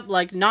fucked up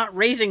like not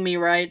raising me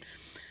right.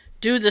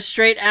 Dude's a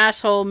straight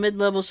asshole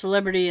mid-level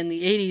celebrity in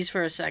the 80s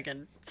for a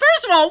second.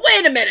 First of all,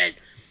 wait a minute.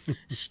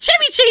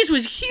 Chevy Chase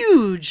was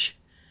huge.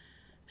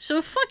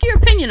 So fuck your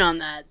opinion on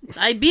that.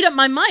 I beat up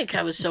my mic.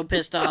 I was so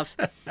pissed off.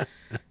 Now,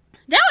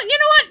 you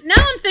know what? Now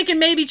I'm thinking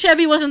maybe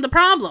Chevy wasn't the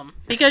problem.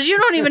 Because you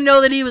don't even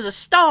know that he was a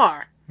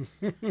star.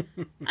 I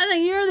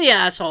think you're the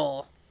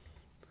asshole.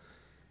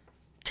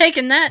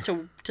 Taking that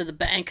to the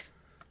bank.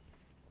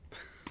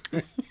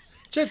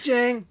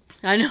 Cha-ching.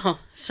 I know.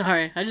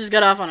 Sorry. I just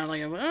got off on it.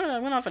 I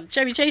went off on a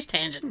Chevy Chase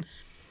tangent.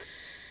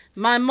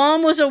 My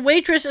mom was a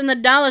waitress in the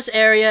Dallas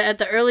area at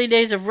the early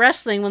days of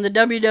wrestling when the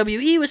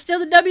WWE was still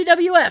the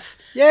WWF.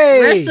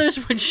 Yay!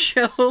 Wrestlers would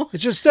show... It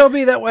should still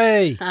be that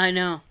way. I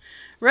know.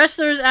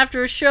 Wrestlers,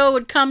 after a show,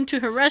 would come to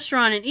her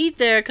restaurant and eat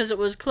there because it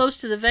was close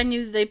to the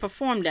venue they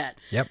performed at.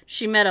 Yep.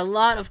 She met a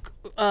lot of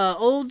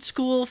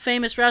old-school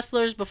famous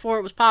wrestlers before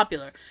it was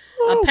popular.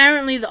 Ooh.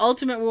 Apparently, the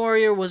Ultimate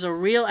Warrior was a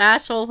real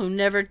asshole who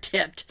never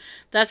tipped.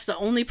 That's the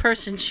only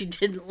person she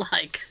didn't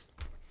like.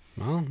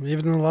 Well,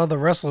 even a lot of the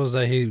wrestlers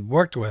that he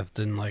worked with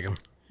didn't like him.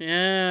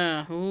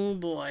 Yeah. Oh,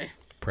 boy.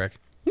 Prick.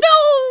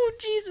 No!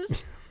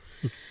 Jesus.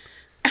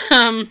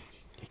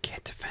 You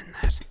can't defend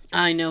that.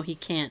 I know he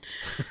can't.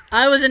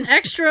 I was an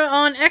extra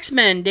on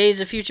X-Men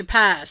Days of Future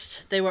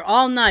Past. They were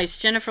all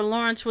nice. Jennifer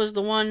Lawrence was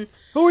the one...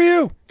 Who are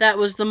you? That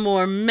was the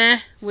more meh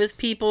with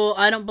people.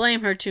 I don't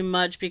blame her too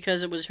much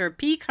because it was her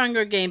peak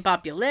Hunger Game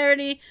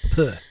popularity.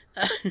 Puh.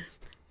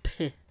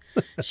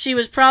 She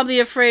was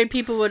probably afraid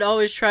people would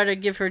always try to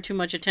give her too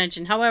much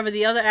attention. However,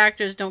 the other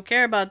actors don't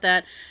care about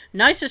that.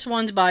 Nicest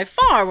ones by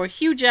far were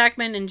Hugh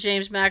Jackman and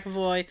James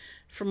McAvoy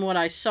from what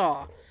I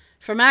saw.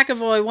 For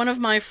McAvoy, one of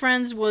my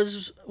friends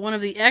was one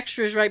of the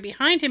extras right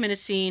behind him in a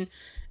scene,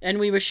 and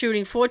we were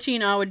shooting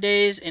 14-hour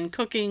days and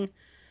cooking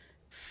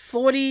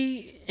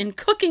 40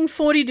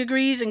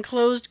 degrees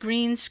enclosed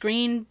green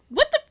screen.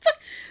 What the fuck?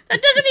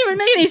 That doesn't even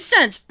make any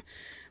sense.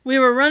 We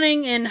were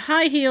running in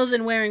high heels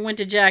and wearing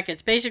winter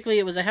jackets. Basically,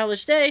 it was a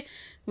hellish day.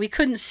 We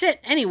couldn't sit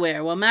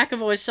anywhere. Well,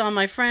 McAvoy saw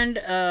my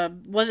friend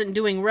wasn't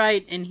doing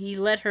right, and he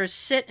let her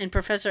sit in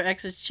Professor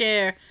X's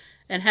chair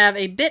and have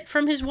a bit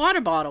from his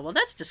water bottle. Well,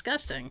 that's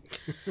disgusting,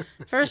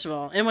 first of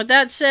all. And with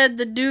that said,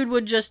 the dude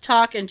would just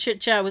talk and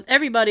chit-chat with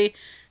everybody,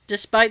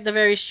 despite the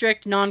very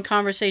strict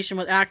non-conversation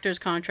with actors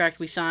contract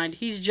we signed.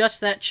 He's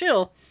just that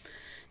chill.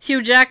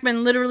 Hugh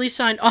Jackman literally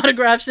signed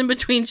autographs in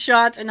between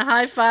shots and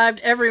high-fived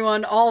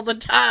everyone all the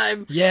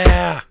time.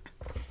 Yeah.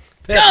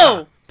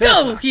 Go!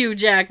 Go, Hugh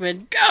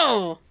Jackman!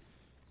 Go!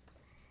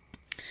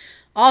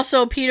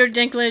 Also, Peter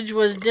Dinklage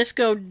was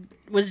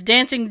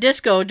dancing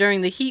disco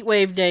during the heat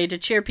wave day to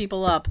cheer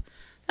people up.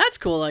 That's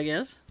cool, I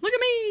guess. Look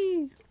at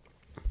me!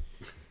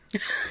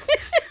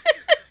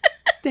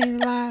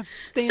 Staying alive.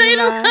 Staying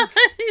alive.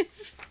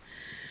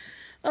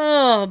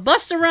 Oh,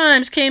 Busta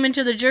Rhymes came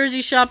into the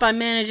jersey shop I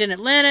manage in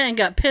Atlanta and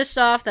got pissed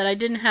off that I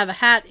didn't have a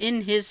hat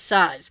in his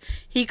size.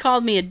 He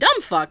called me a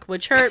dumb fuck,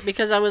 which hurt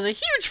because I was a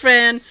huge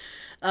fan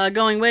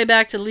going way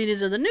back to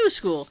Leaders of the New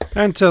School.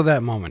 Until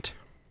that moment.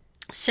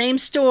 Same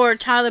store,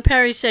 Tyler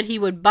Perry said he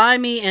would buy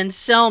me and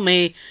sell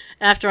me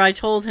after I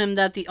told him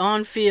that the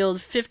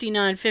on-field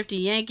 5950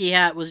 Yankee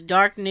hat was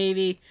dark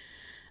navy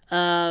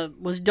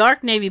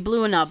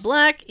blue and not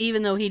black,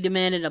 even though he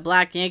demanded a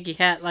black Yankee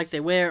hat like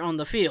they wear on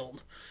the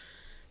field.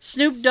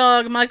 Snoop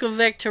Dogg, Michael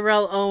Vick,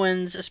 Terrell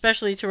Owens,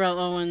 especially Terrell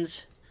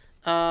Owens,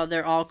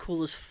 they're all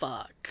cool as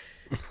fuck.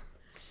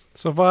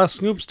 So far,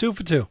 Snoop's 2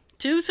 for 2.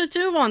 2 for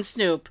 2 on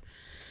Snoop.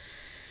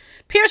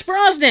 Pierce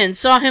Brosnan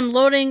saw him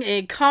loading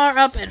a car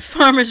up at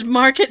Farmer's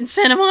Market in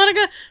Santa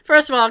Monica.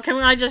 First of all, can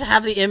I just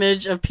have the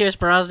image of Pierce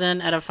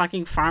Brosnan at a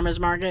fucking Farmer's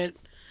Market?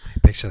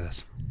 Picture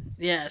this.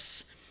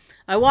 Yes.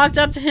 I walked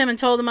up to him and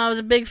told him I was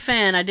a big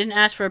fan. I didn't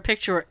ask for a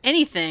picture or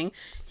anything.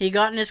 He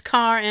got in his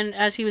car and,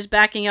 as he was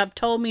backing up,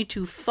 told me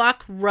to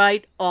fuck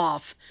right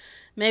off.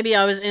 Maybe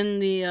I was in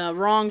the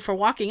wrong for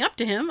walking up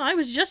to him. I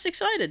was just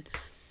excited.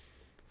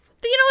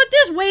 you know what?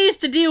 There's ways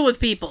to deal with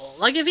people.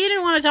 Like, if he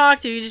didn't want to talk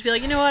to you, you just be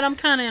like, you know what? I'm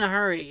kind of in a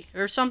hurry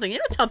or something. You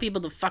don't tell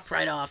people to fuck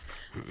right off.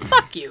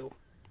 Fuck you.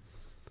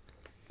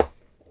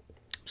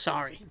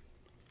 Sorry.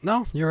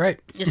 No, you're right.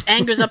 This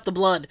angers up the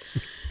blood.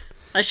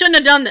 I shouldn't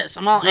have done this.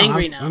 I'm all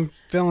angry now. I'm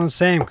feeling the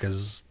same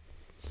because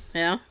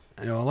Yeah?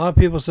 a lot of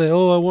people say,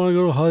 "Oh, I want to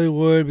go to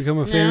Hollywood, become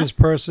a famous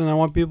person. I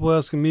want people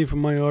asking me for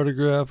my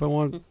autograph. I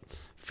want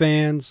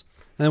fans."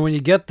 And then when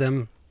you get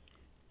them,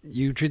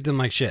 you treat them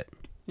like shit.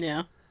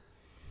 Yeah.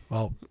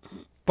 Well,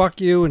 fuck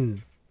you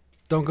and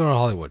don't go to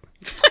Hollywood.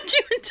 Fuck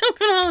you and don't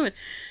go to Hollywood.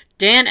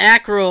 Dan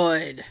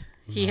Aykroyd.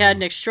 He had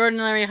an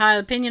extraordinarily high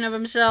opinion of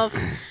himself.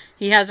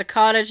 He has a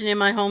cottage near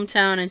my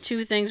hometown, and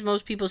two things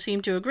most people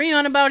seem to agree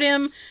on about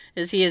him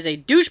is he is a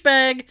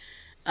douchebag,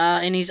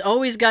 and he's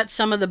always got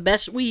some of the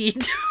best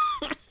weed.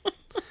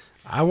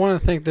 I want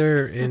to think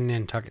they're in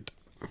Nantucket.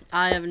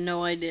 I have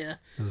no idea.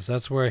 'Cause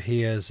that's where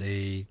he has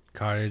a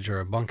cottage or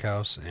a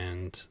bunkhouse,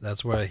 and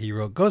that's where he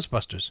wrote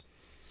Ghostbusters.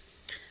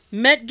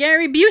 Met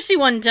Gary Busey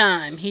one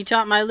time. He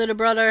taught my little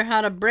brother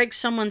how to break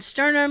someone's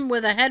sternum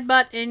with a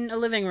headbutt in a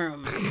living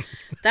room.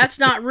 That's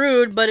not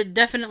rude, but it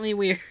definitely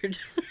weird.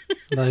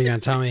 Now you're going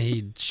to tell me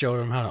he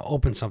showed him how to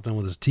open something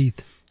with his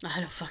teeth. I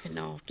don't fucking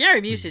know.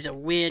 Gary Busey's a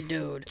weird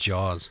dude.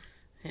 Jaws.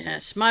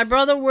 Yes, my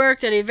brother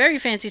worked at a very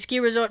fancy ski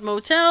resort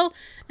motel,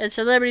 and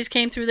celebrities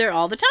came through there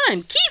all the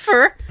time.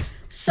 Kiefer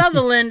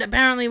Sutherland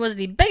apparently was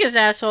the biggest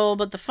asshole,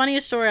 but the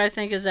funniest story I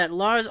think is that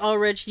Lars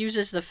Ulrich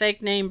uses the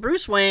fake name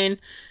Bruce Wayne.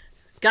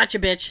 Gotcha,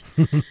 bitch.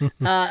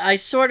 I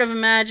sort of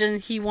imagine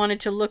he wanted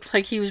to look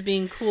like he was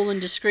being cool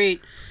and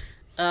discreet,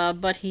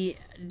 but he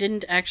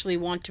didn't actually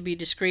want to be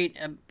discreet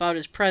about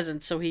his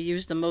presence, so he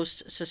used the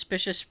most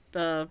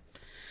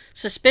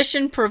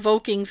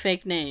suspicion-provoking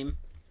fake name.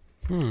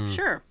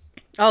 Sure.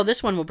 Oh,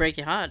 this one will break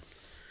your heart.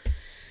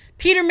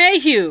 Peter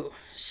Mayhew.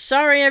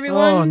 Sorry,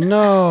 everyone. Oh,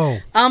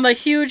 no. I'm a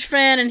huge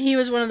fan, and he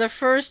was one of the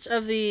first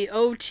of the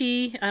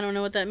OT, I don't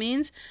know what that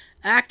means,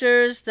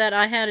 actors that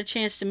I had a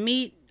chance to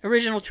meet.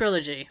 Original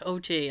trilogy,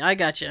 OT. I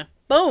gotcha.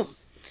 Boom.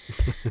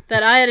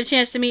 That I had a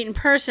chance to meet in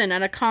person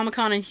at a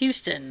Comic-Con in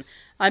Houston.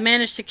 I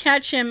managed to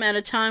catch him at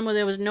a time where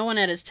there was no one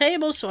at his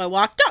table, so I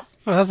walked up.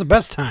 Oh, that's the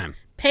best time.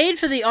 Paid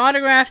for the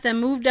autograph,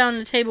 then moved down to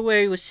the table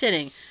where he was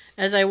sitting.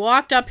 As I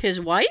walked up, his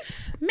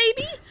wife,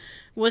 maybe,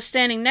 was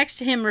standing next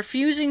to him,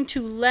 refusing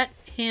to let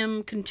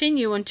him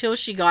continue until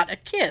she got a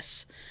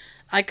kiss.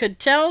 I could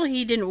tell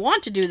he didn't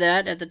want to do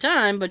that at the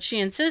time, but she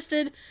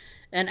insisted,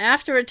 and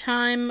after a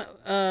time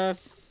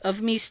of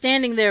me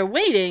standing there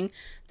waiting,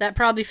 that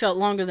probably felt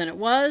longer than it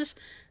was,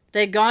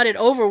 they got it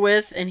over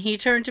with, and he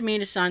turned to me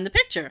to sign the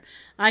picture.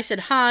 I said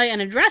hi and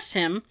addressed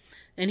him,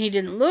 and he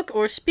didn't look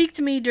or speak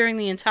to me during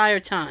the entire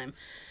time.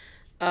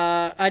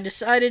 I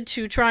decided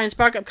to try and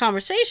spark up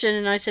conversation,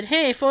 and I said,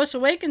 hey, Force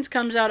Awakens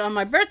comes out on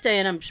my birthday,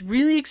 and I'm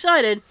really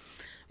excited,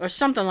 or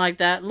something like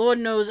that. Lord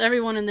knows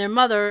everyone and their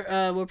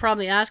mother were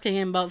probably asking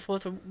him about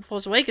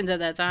Force Awakens at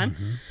that time.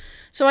 Mm-hmm.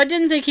 So I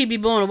didn't think he'd be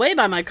blown away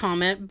by my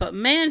comment, but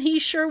man, he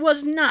sure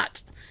was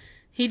not.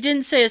 He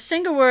didn't say a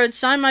single word,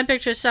 signed my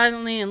picture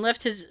silently, and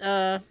left his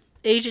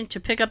agent to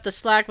pick up the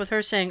slack with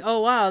her saying,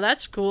 oh, wow,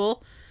 that's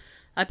cool.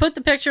 I put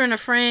the picture in a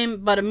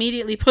frame, but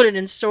immediately put it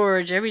in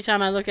storage. Every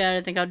time I look at it,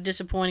 I think how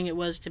disappointing it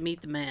was to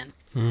meet the man.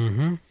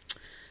 Mm-hmm.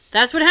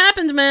 That's what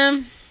happens,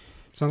 man.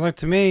 Sounds like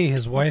to me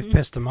his wife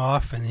pissed him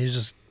off, and he's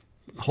just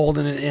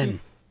holding it in.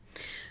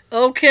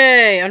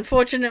 Okay,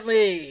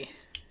 unfortunately.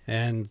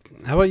 And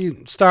how about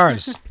you,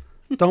 stars?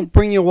 Don't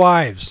bring your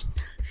wives.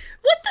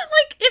 What the,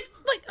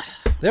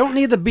 They don't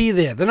need to be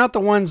there. They're not the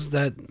ones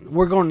that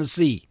we're going to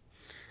see.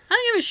 I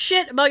don't give a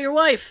shit about your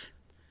wife.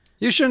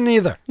 You shouldn't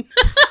either.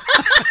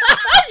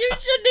 You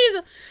shouldn't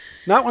either.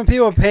 Not when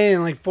people are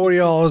paying like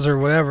 $40 or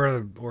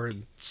whatever, or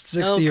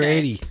 60 or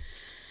 80.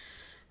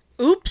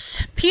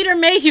 Oops. Peter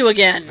Mayhew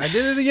again. I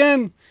did it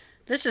again.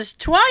 This is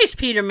twice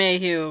Peter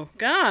Mayhew.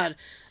 God.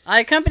 I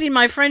accompanied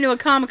my friend to a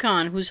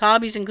Comic-Con whose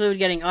hobbies include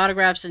getting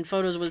autographs and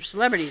photos with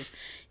celebrities.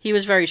 He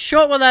was very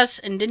short with us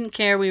and didn't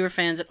care we were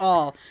fans at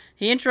all.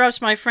 He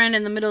interrupts my friend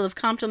in the middle of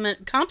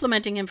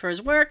complimenting him for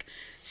his work,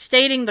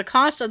 stating the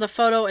cost of the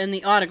photo and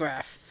the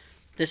autograph.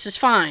 This is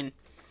fine.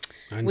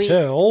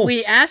 Until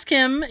we ask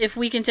him if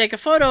we can take a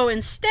photo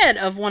instead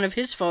of one of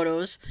his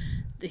photos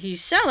that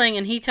he's selling,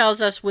 and he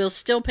tells us we'll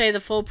still pay the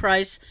full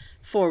price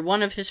for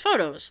one of his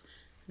photos.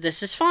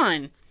 This is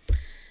fine.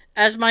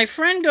 As my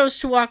friend goes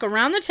to walk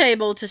around the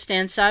table to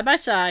stand side by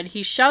side,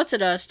 he shouts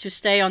at us to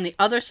stay on the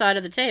other side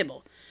of the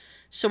table.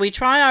 So we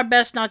try our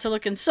best not to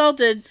look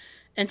insulted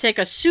and take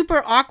a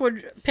super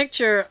awkward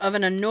picture of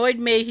an annoyed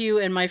Mayhew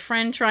and my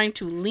friend trying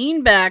to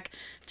lean back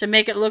to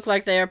make it look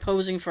like they are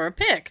posing for a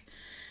pic.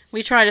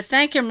 We try to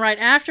thank him right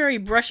after. He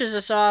brushes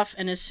us off,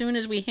 and as soon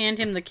as we hand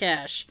him the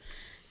cash.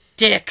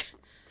 Dick.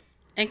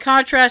 In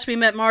contrast, we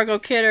met Margot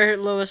Kidder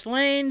at Lois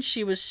Lane.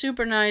 She was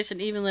super nice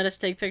and even let us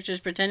take pictures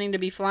pretending to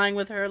be flying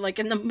with her like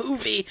in the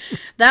movie.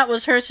 That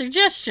was her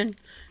suggestion.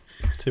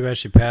 Too bad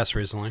she passed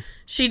recently.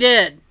 She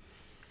did.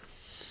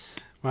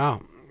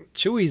 Wow.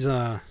 Chewie's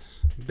a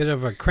bit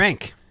of a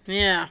crank.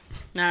 Yeah.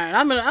 All right.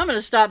 I'm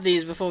gonna stop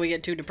these before we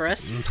get too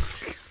depressed.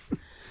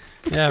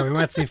 Yeah, we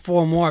might see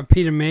 4 more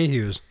Peter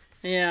Mayhews.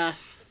 Yeah.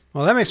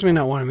 Well, that makes me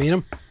not want to meet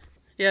him. Do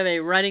you have a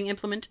writing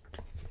implement?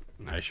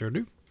 I sure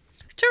do.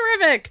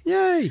 Terrific.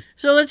 Yay!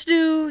 So let's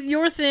do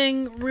your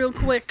thing real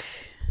quick.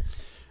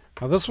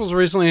 Well, this was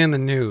recently in the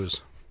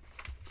news.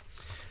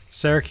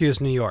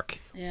 Syracuse, New York.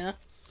 Yeah.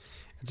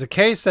 It's a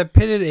case that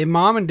pitted a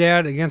mom and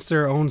dad against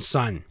their own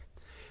son.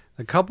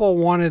 The couple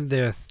wanted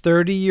their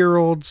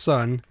 30-year-old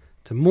son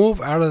to move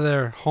out of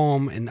their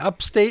home in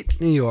upstate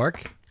New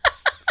York.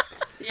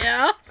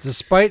 Yeah.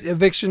 Despite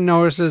eviction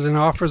notices and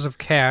offers of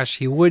cash,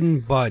 he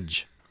wouldn't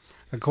budge,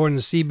 according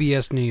to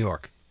CBS New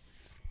York.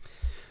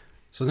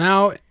 So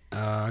now,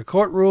 a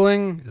court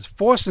ruling is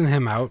forcing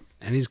him out,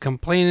 and he's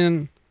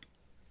complaining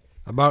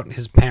about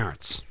his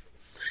parents.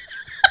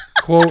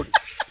 Quote,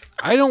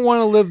 "I don't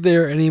want to live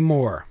there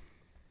anymore,"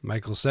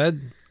 Michael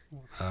said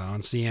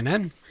on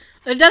CNN.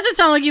 It doesn't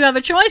sound like you have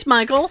a choice,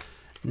 Michael.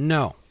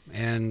 No,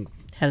 and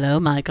Hello,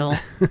 Michael.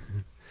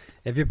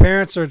 if your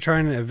parents are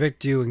trying to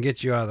evict you and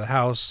get you out of the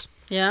house,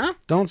 Yeah?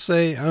 don't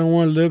say, "I don't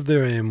want to live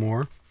there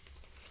anymore."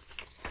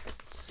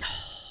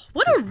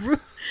 What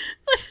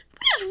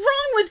is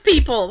wrong with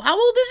people? How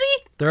old is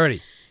he?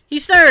 30.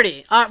 He's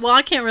 30. Well,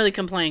 I can't really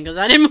complain because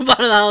I didn't move out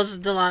of the house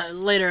until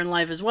later in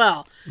life as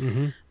well.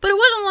 Mm-hmm. But it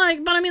wasn't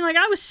like, but I mean, like,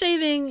 I was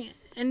saving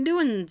and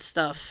doing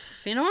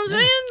stuff. You know what I'm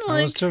saying? I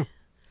Like, was too.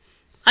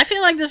 I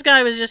feel like this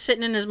guy was just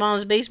sitting in his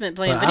mom's basement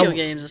playing But video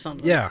games or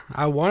something. Yeah,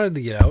 I wanted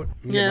to get out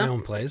and Yeah. get my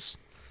own place.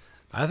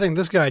 I think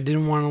this guy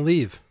didn't want to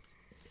leave.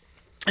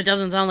 It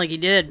doesn't sound like he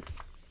did.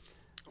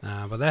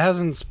 But that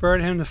hasn't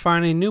spurred him to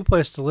find a new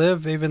place to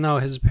live, even though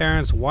his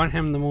parents want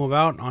him to move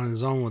out on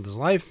his own with his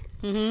life.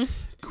 Mm-hmm.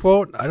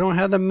 Quote, "I don't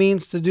have the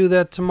means to do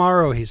that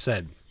tomorrow," he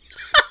said.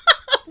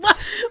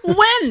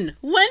 When?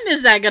 When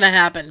is that going to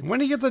happen? When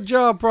he gets a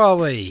job,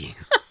 probably.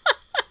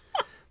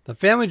 The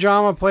family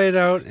drama played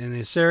out in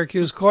a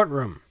Syracuse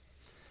courtroom.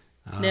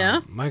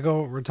 Yeah?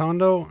 Michael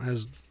Rotondo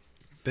has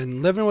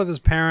been living with his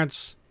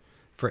parents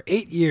for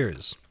 8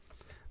 years.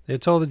 They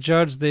told the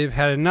judge they've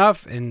had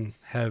enough and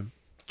have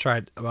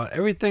tried about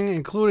everything,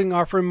 including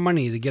offering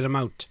money to get him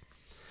out.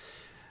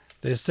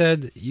 They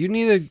said, "You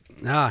need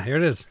here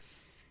it is.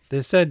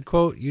 They said,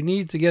 quote, "You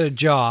need to get a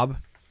job.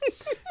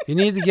 You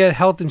need to get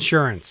health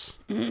insurance."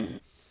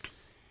 In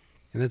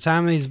the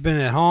time that he's been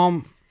at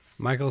home,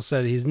 Michael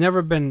said he's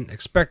never been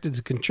expected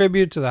to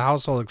contribute to the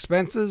household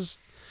expenses.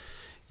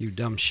 You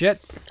dumb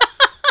shit.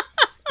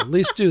 At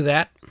least do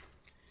that.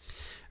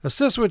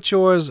 Assist with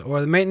chores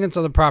or the maintenance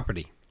of the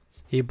property.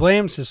 He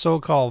blames his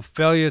so-called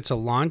failure to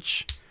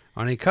launch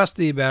on a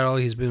custody battle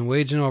he's been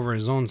waging over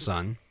his own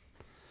son.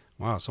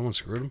 Wow, someone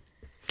screwed him.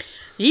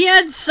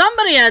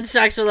 Somebody had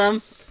sex with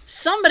him.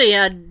 Somebody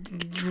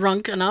had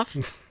drunk enough. I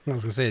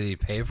was going to say, did he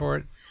pay for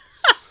it?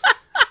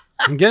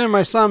 "I'm getting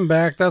my son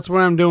back. That's what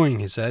I'm doing,"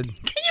 he said. Can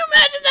you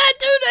imagine that,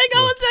 dude? Hang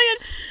on 1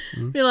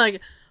 second. Be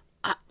like,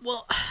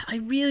 well, I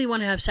really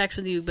want to have sex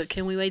with you, but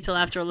can we wait till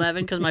after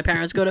 11 because my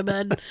parents go to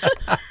bed?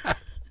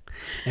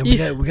 And we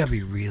got to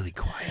be really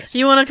quiet.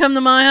 You want to come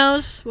to my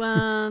house?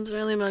 Well, it's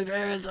really my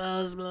parents'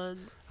 house, but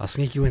I'll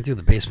sneak you in through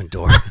the basement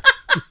door.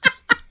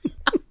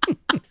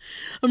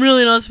 I'm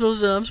really not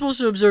supposed to. I'm supposed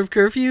to observe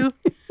curfew.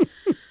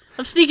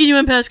 I'm sneaking you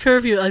in past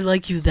curfew. I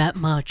like you that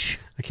much.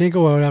 I can't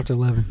go out after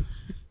 11.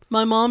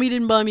 My mommy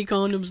didn't buy me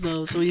condoms,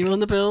 though, so you on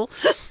the pill?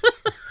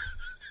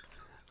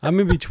 I'm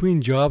in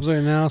between jobs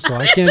right now, so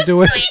I can't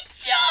do it. Between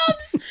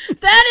jobs?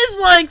 That is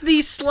like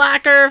the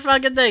slacker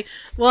fucking thing.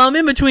 Well, I'm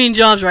in between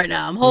jobs right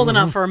now. I'm holding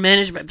up for a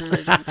management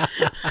position. I'm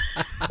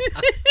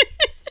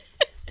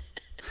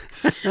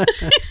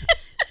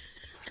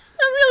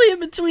really in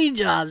between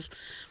jobs.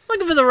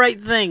 Looking for the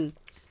right thing.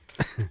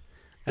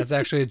 That's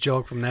actually a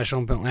joke from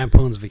National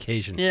Lampoon's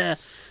Vacation. Yeah.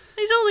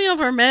 He's only up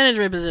for a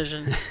management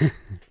position.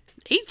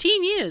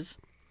 18 years.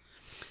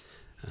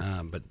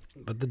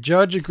 But the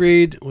judge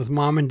agreed with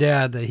mom and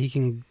dad that he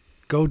can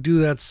go do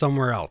that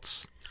somewhere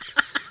else.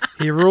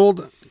 He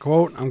ruled,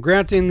 quote, "I'm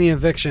granting the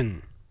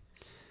eviction."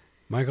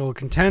 Michael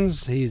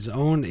contends he's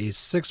owed a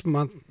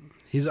 6-month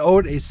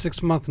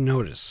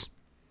notice.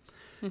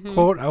 Mm-hmm.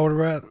 Quote,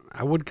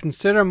 I would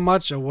consider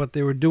much of what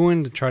they were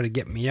doing to try to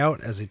get me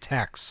out as a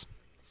tax.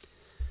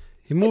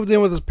 He moved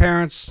in with his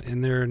parents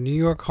in their New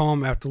York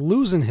home after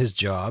losing his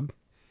job,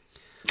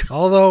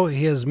 although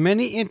he has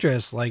many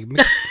interests like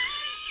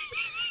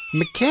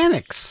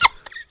mechanics.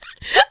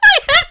 I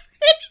have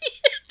many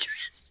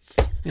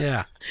interests.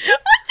 Yeah.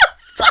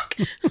 Fuck.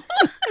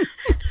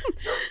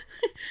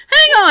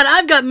 Hang on,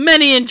 I've got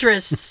many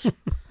interests.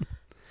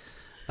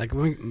 Like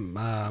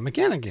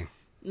mechanicking.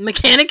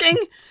 Mechanicking?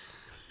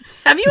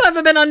 Have you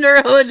ever been under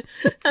a hood?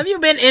 Have you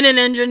been in an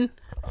engine?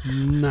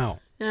 No.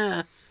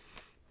 Yeah.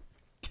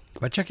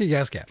 But check your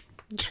gas cap.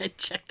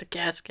 Check the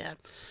gas cap.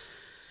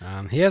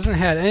 He hasn't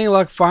had any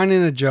luck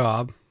finding a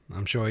job.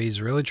 I'm sure he's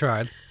really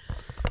tried.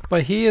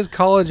 But he is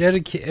college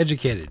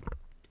educated.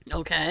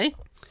 Okay.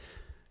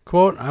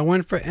 Quote, I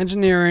went for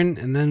engineering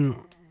and then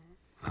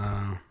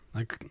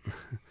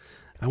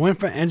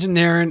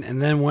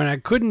when I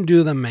couldn't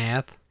do the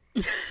math,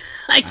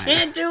 I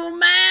can't do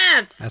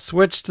math. I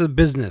switched to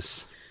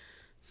business.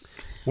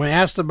 When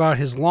asked about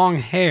his long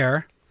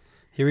hair,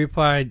 he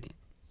replied,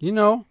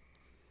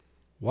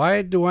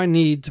 why do I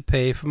need to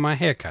pay for my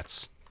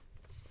haircuts?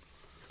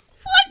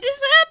 What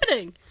is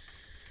happening?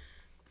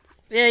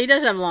 Yeah, he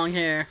does have long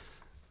hair.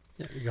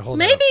 Yeah, you can hold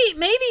Maybe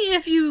that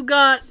if you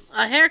got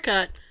a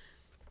haircut.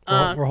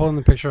 up. We're holding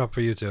the picture up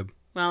for YouTube.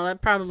 Well,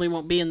 that probably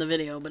won't be in the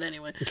video, but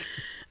anyway. Maybe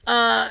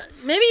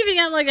if you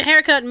got like a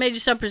haircut and made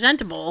yourself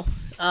presentable,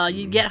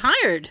 you'd get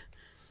hired.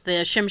 The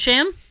Shim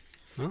Sham.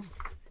 Well,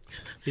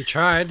 he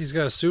tried. He's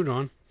got a suit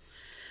on.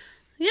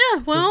 Yeah,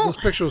 well, This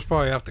picture was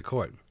probably off the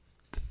court.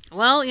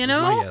 well, That's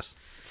my guess.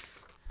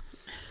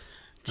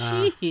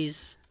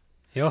 Jeez.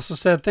 He also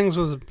said things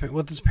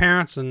with his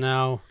parents are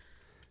now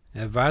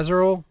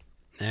advisorial,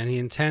 and he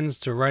intends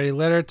to write a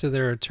letter to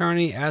their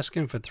attorney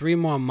asking for 3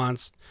 more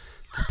months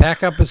to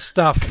pack up his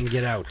stuff and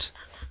get out.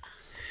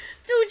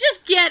 Dude,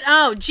 just get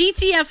out.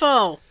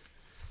 GTFO.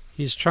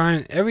 He's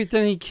trying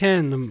everything he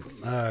can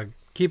to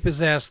keep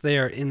his ass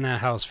there in that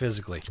house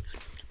physically.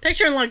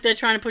 Picturing like they're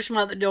trying to push him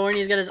out the door and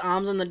he's got his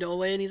arms on the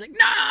doorway and he's like,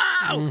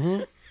 no!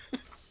 Mm-hmm.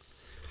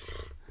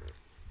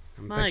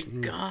 My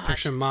gosh.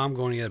 Picturing mom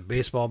going to get a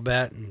baseball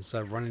bat and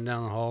start running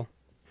down the hall.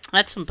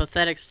 That's some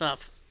pathetic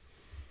stuff.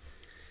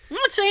 I'm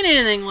not saying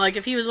anything like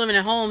if he was living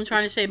at home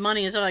trying to save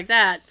money and stuff like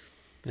that.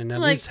 And at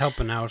Like- least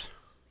helping out,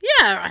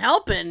 Yeah,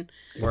 helping.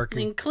 I working.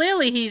 mean,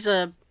 clearly he's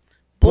a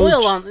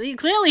boil Mooch.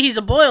 Clearly he's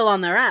a boil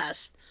on their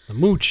ass. The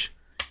mooch.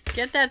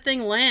 Get that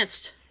thing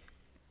lanced.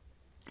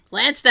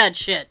 Lance that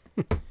shit.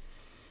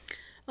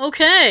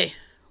 Okay.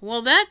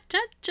 Well, that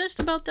just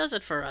about does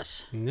it for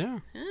us. Yeah.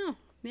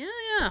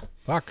 Yeah.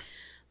 Fuck.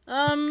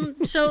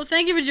 So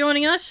thank you for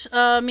joining us,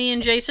 me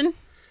and Jason.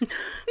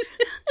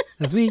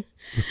 That's me.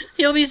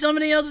 He'll be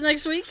somebody else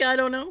next week. I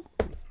don't know.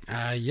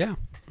 Yeah.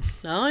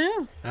 Oh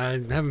yeah. I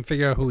haven't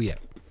figured out who yet.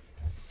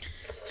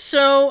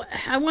 So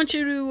I want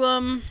you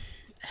to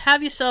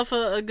have yourself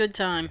a good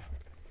time.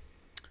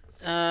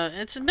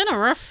 It's been a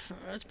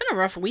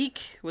rough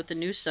week with the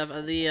new stuff.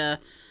 This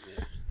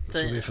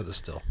will be for the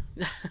still.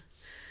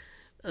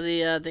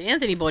 The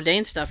Anthony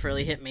Bourdain stuff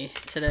really hit me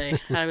today.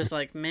 I was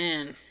like,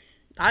 man,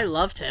 I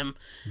loved him.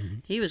 Mm-hmm.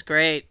 He was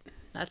great.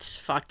 That's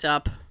fucked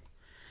up.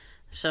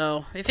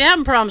 So if you're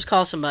having problems,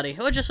 call somebody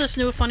or just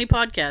listen to a funny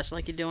podcast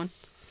like you're doing.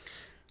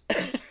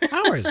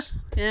 Ours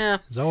Yeah.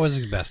 is always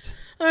the best.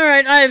 All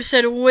right, I have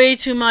said way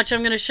too much.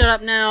 I'm gonna shut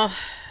up now.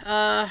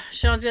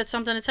 Sean's got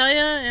something to tell you,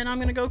 and I'm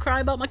gonna go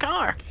cry about my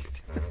car.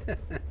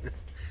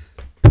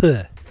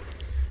 Puh.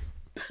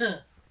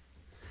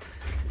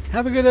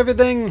 Have a good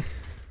everything.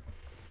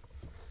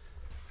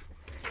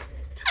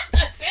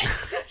 That's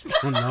it.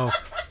 Oh no.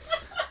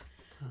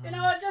 You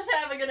know what? Just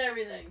have a good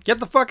everything. Get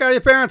the fuck out of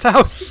your parents'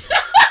 house.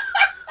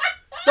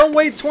 Don't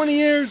wait 20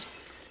 years.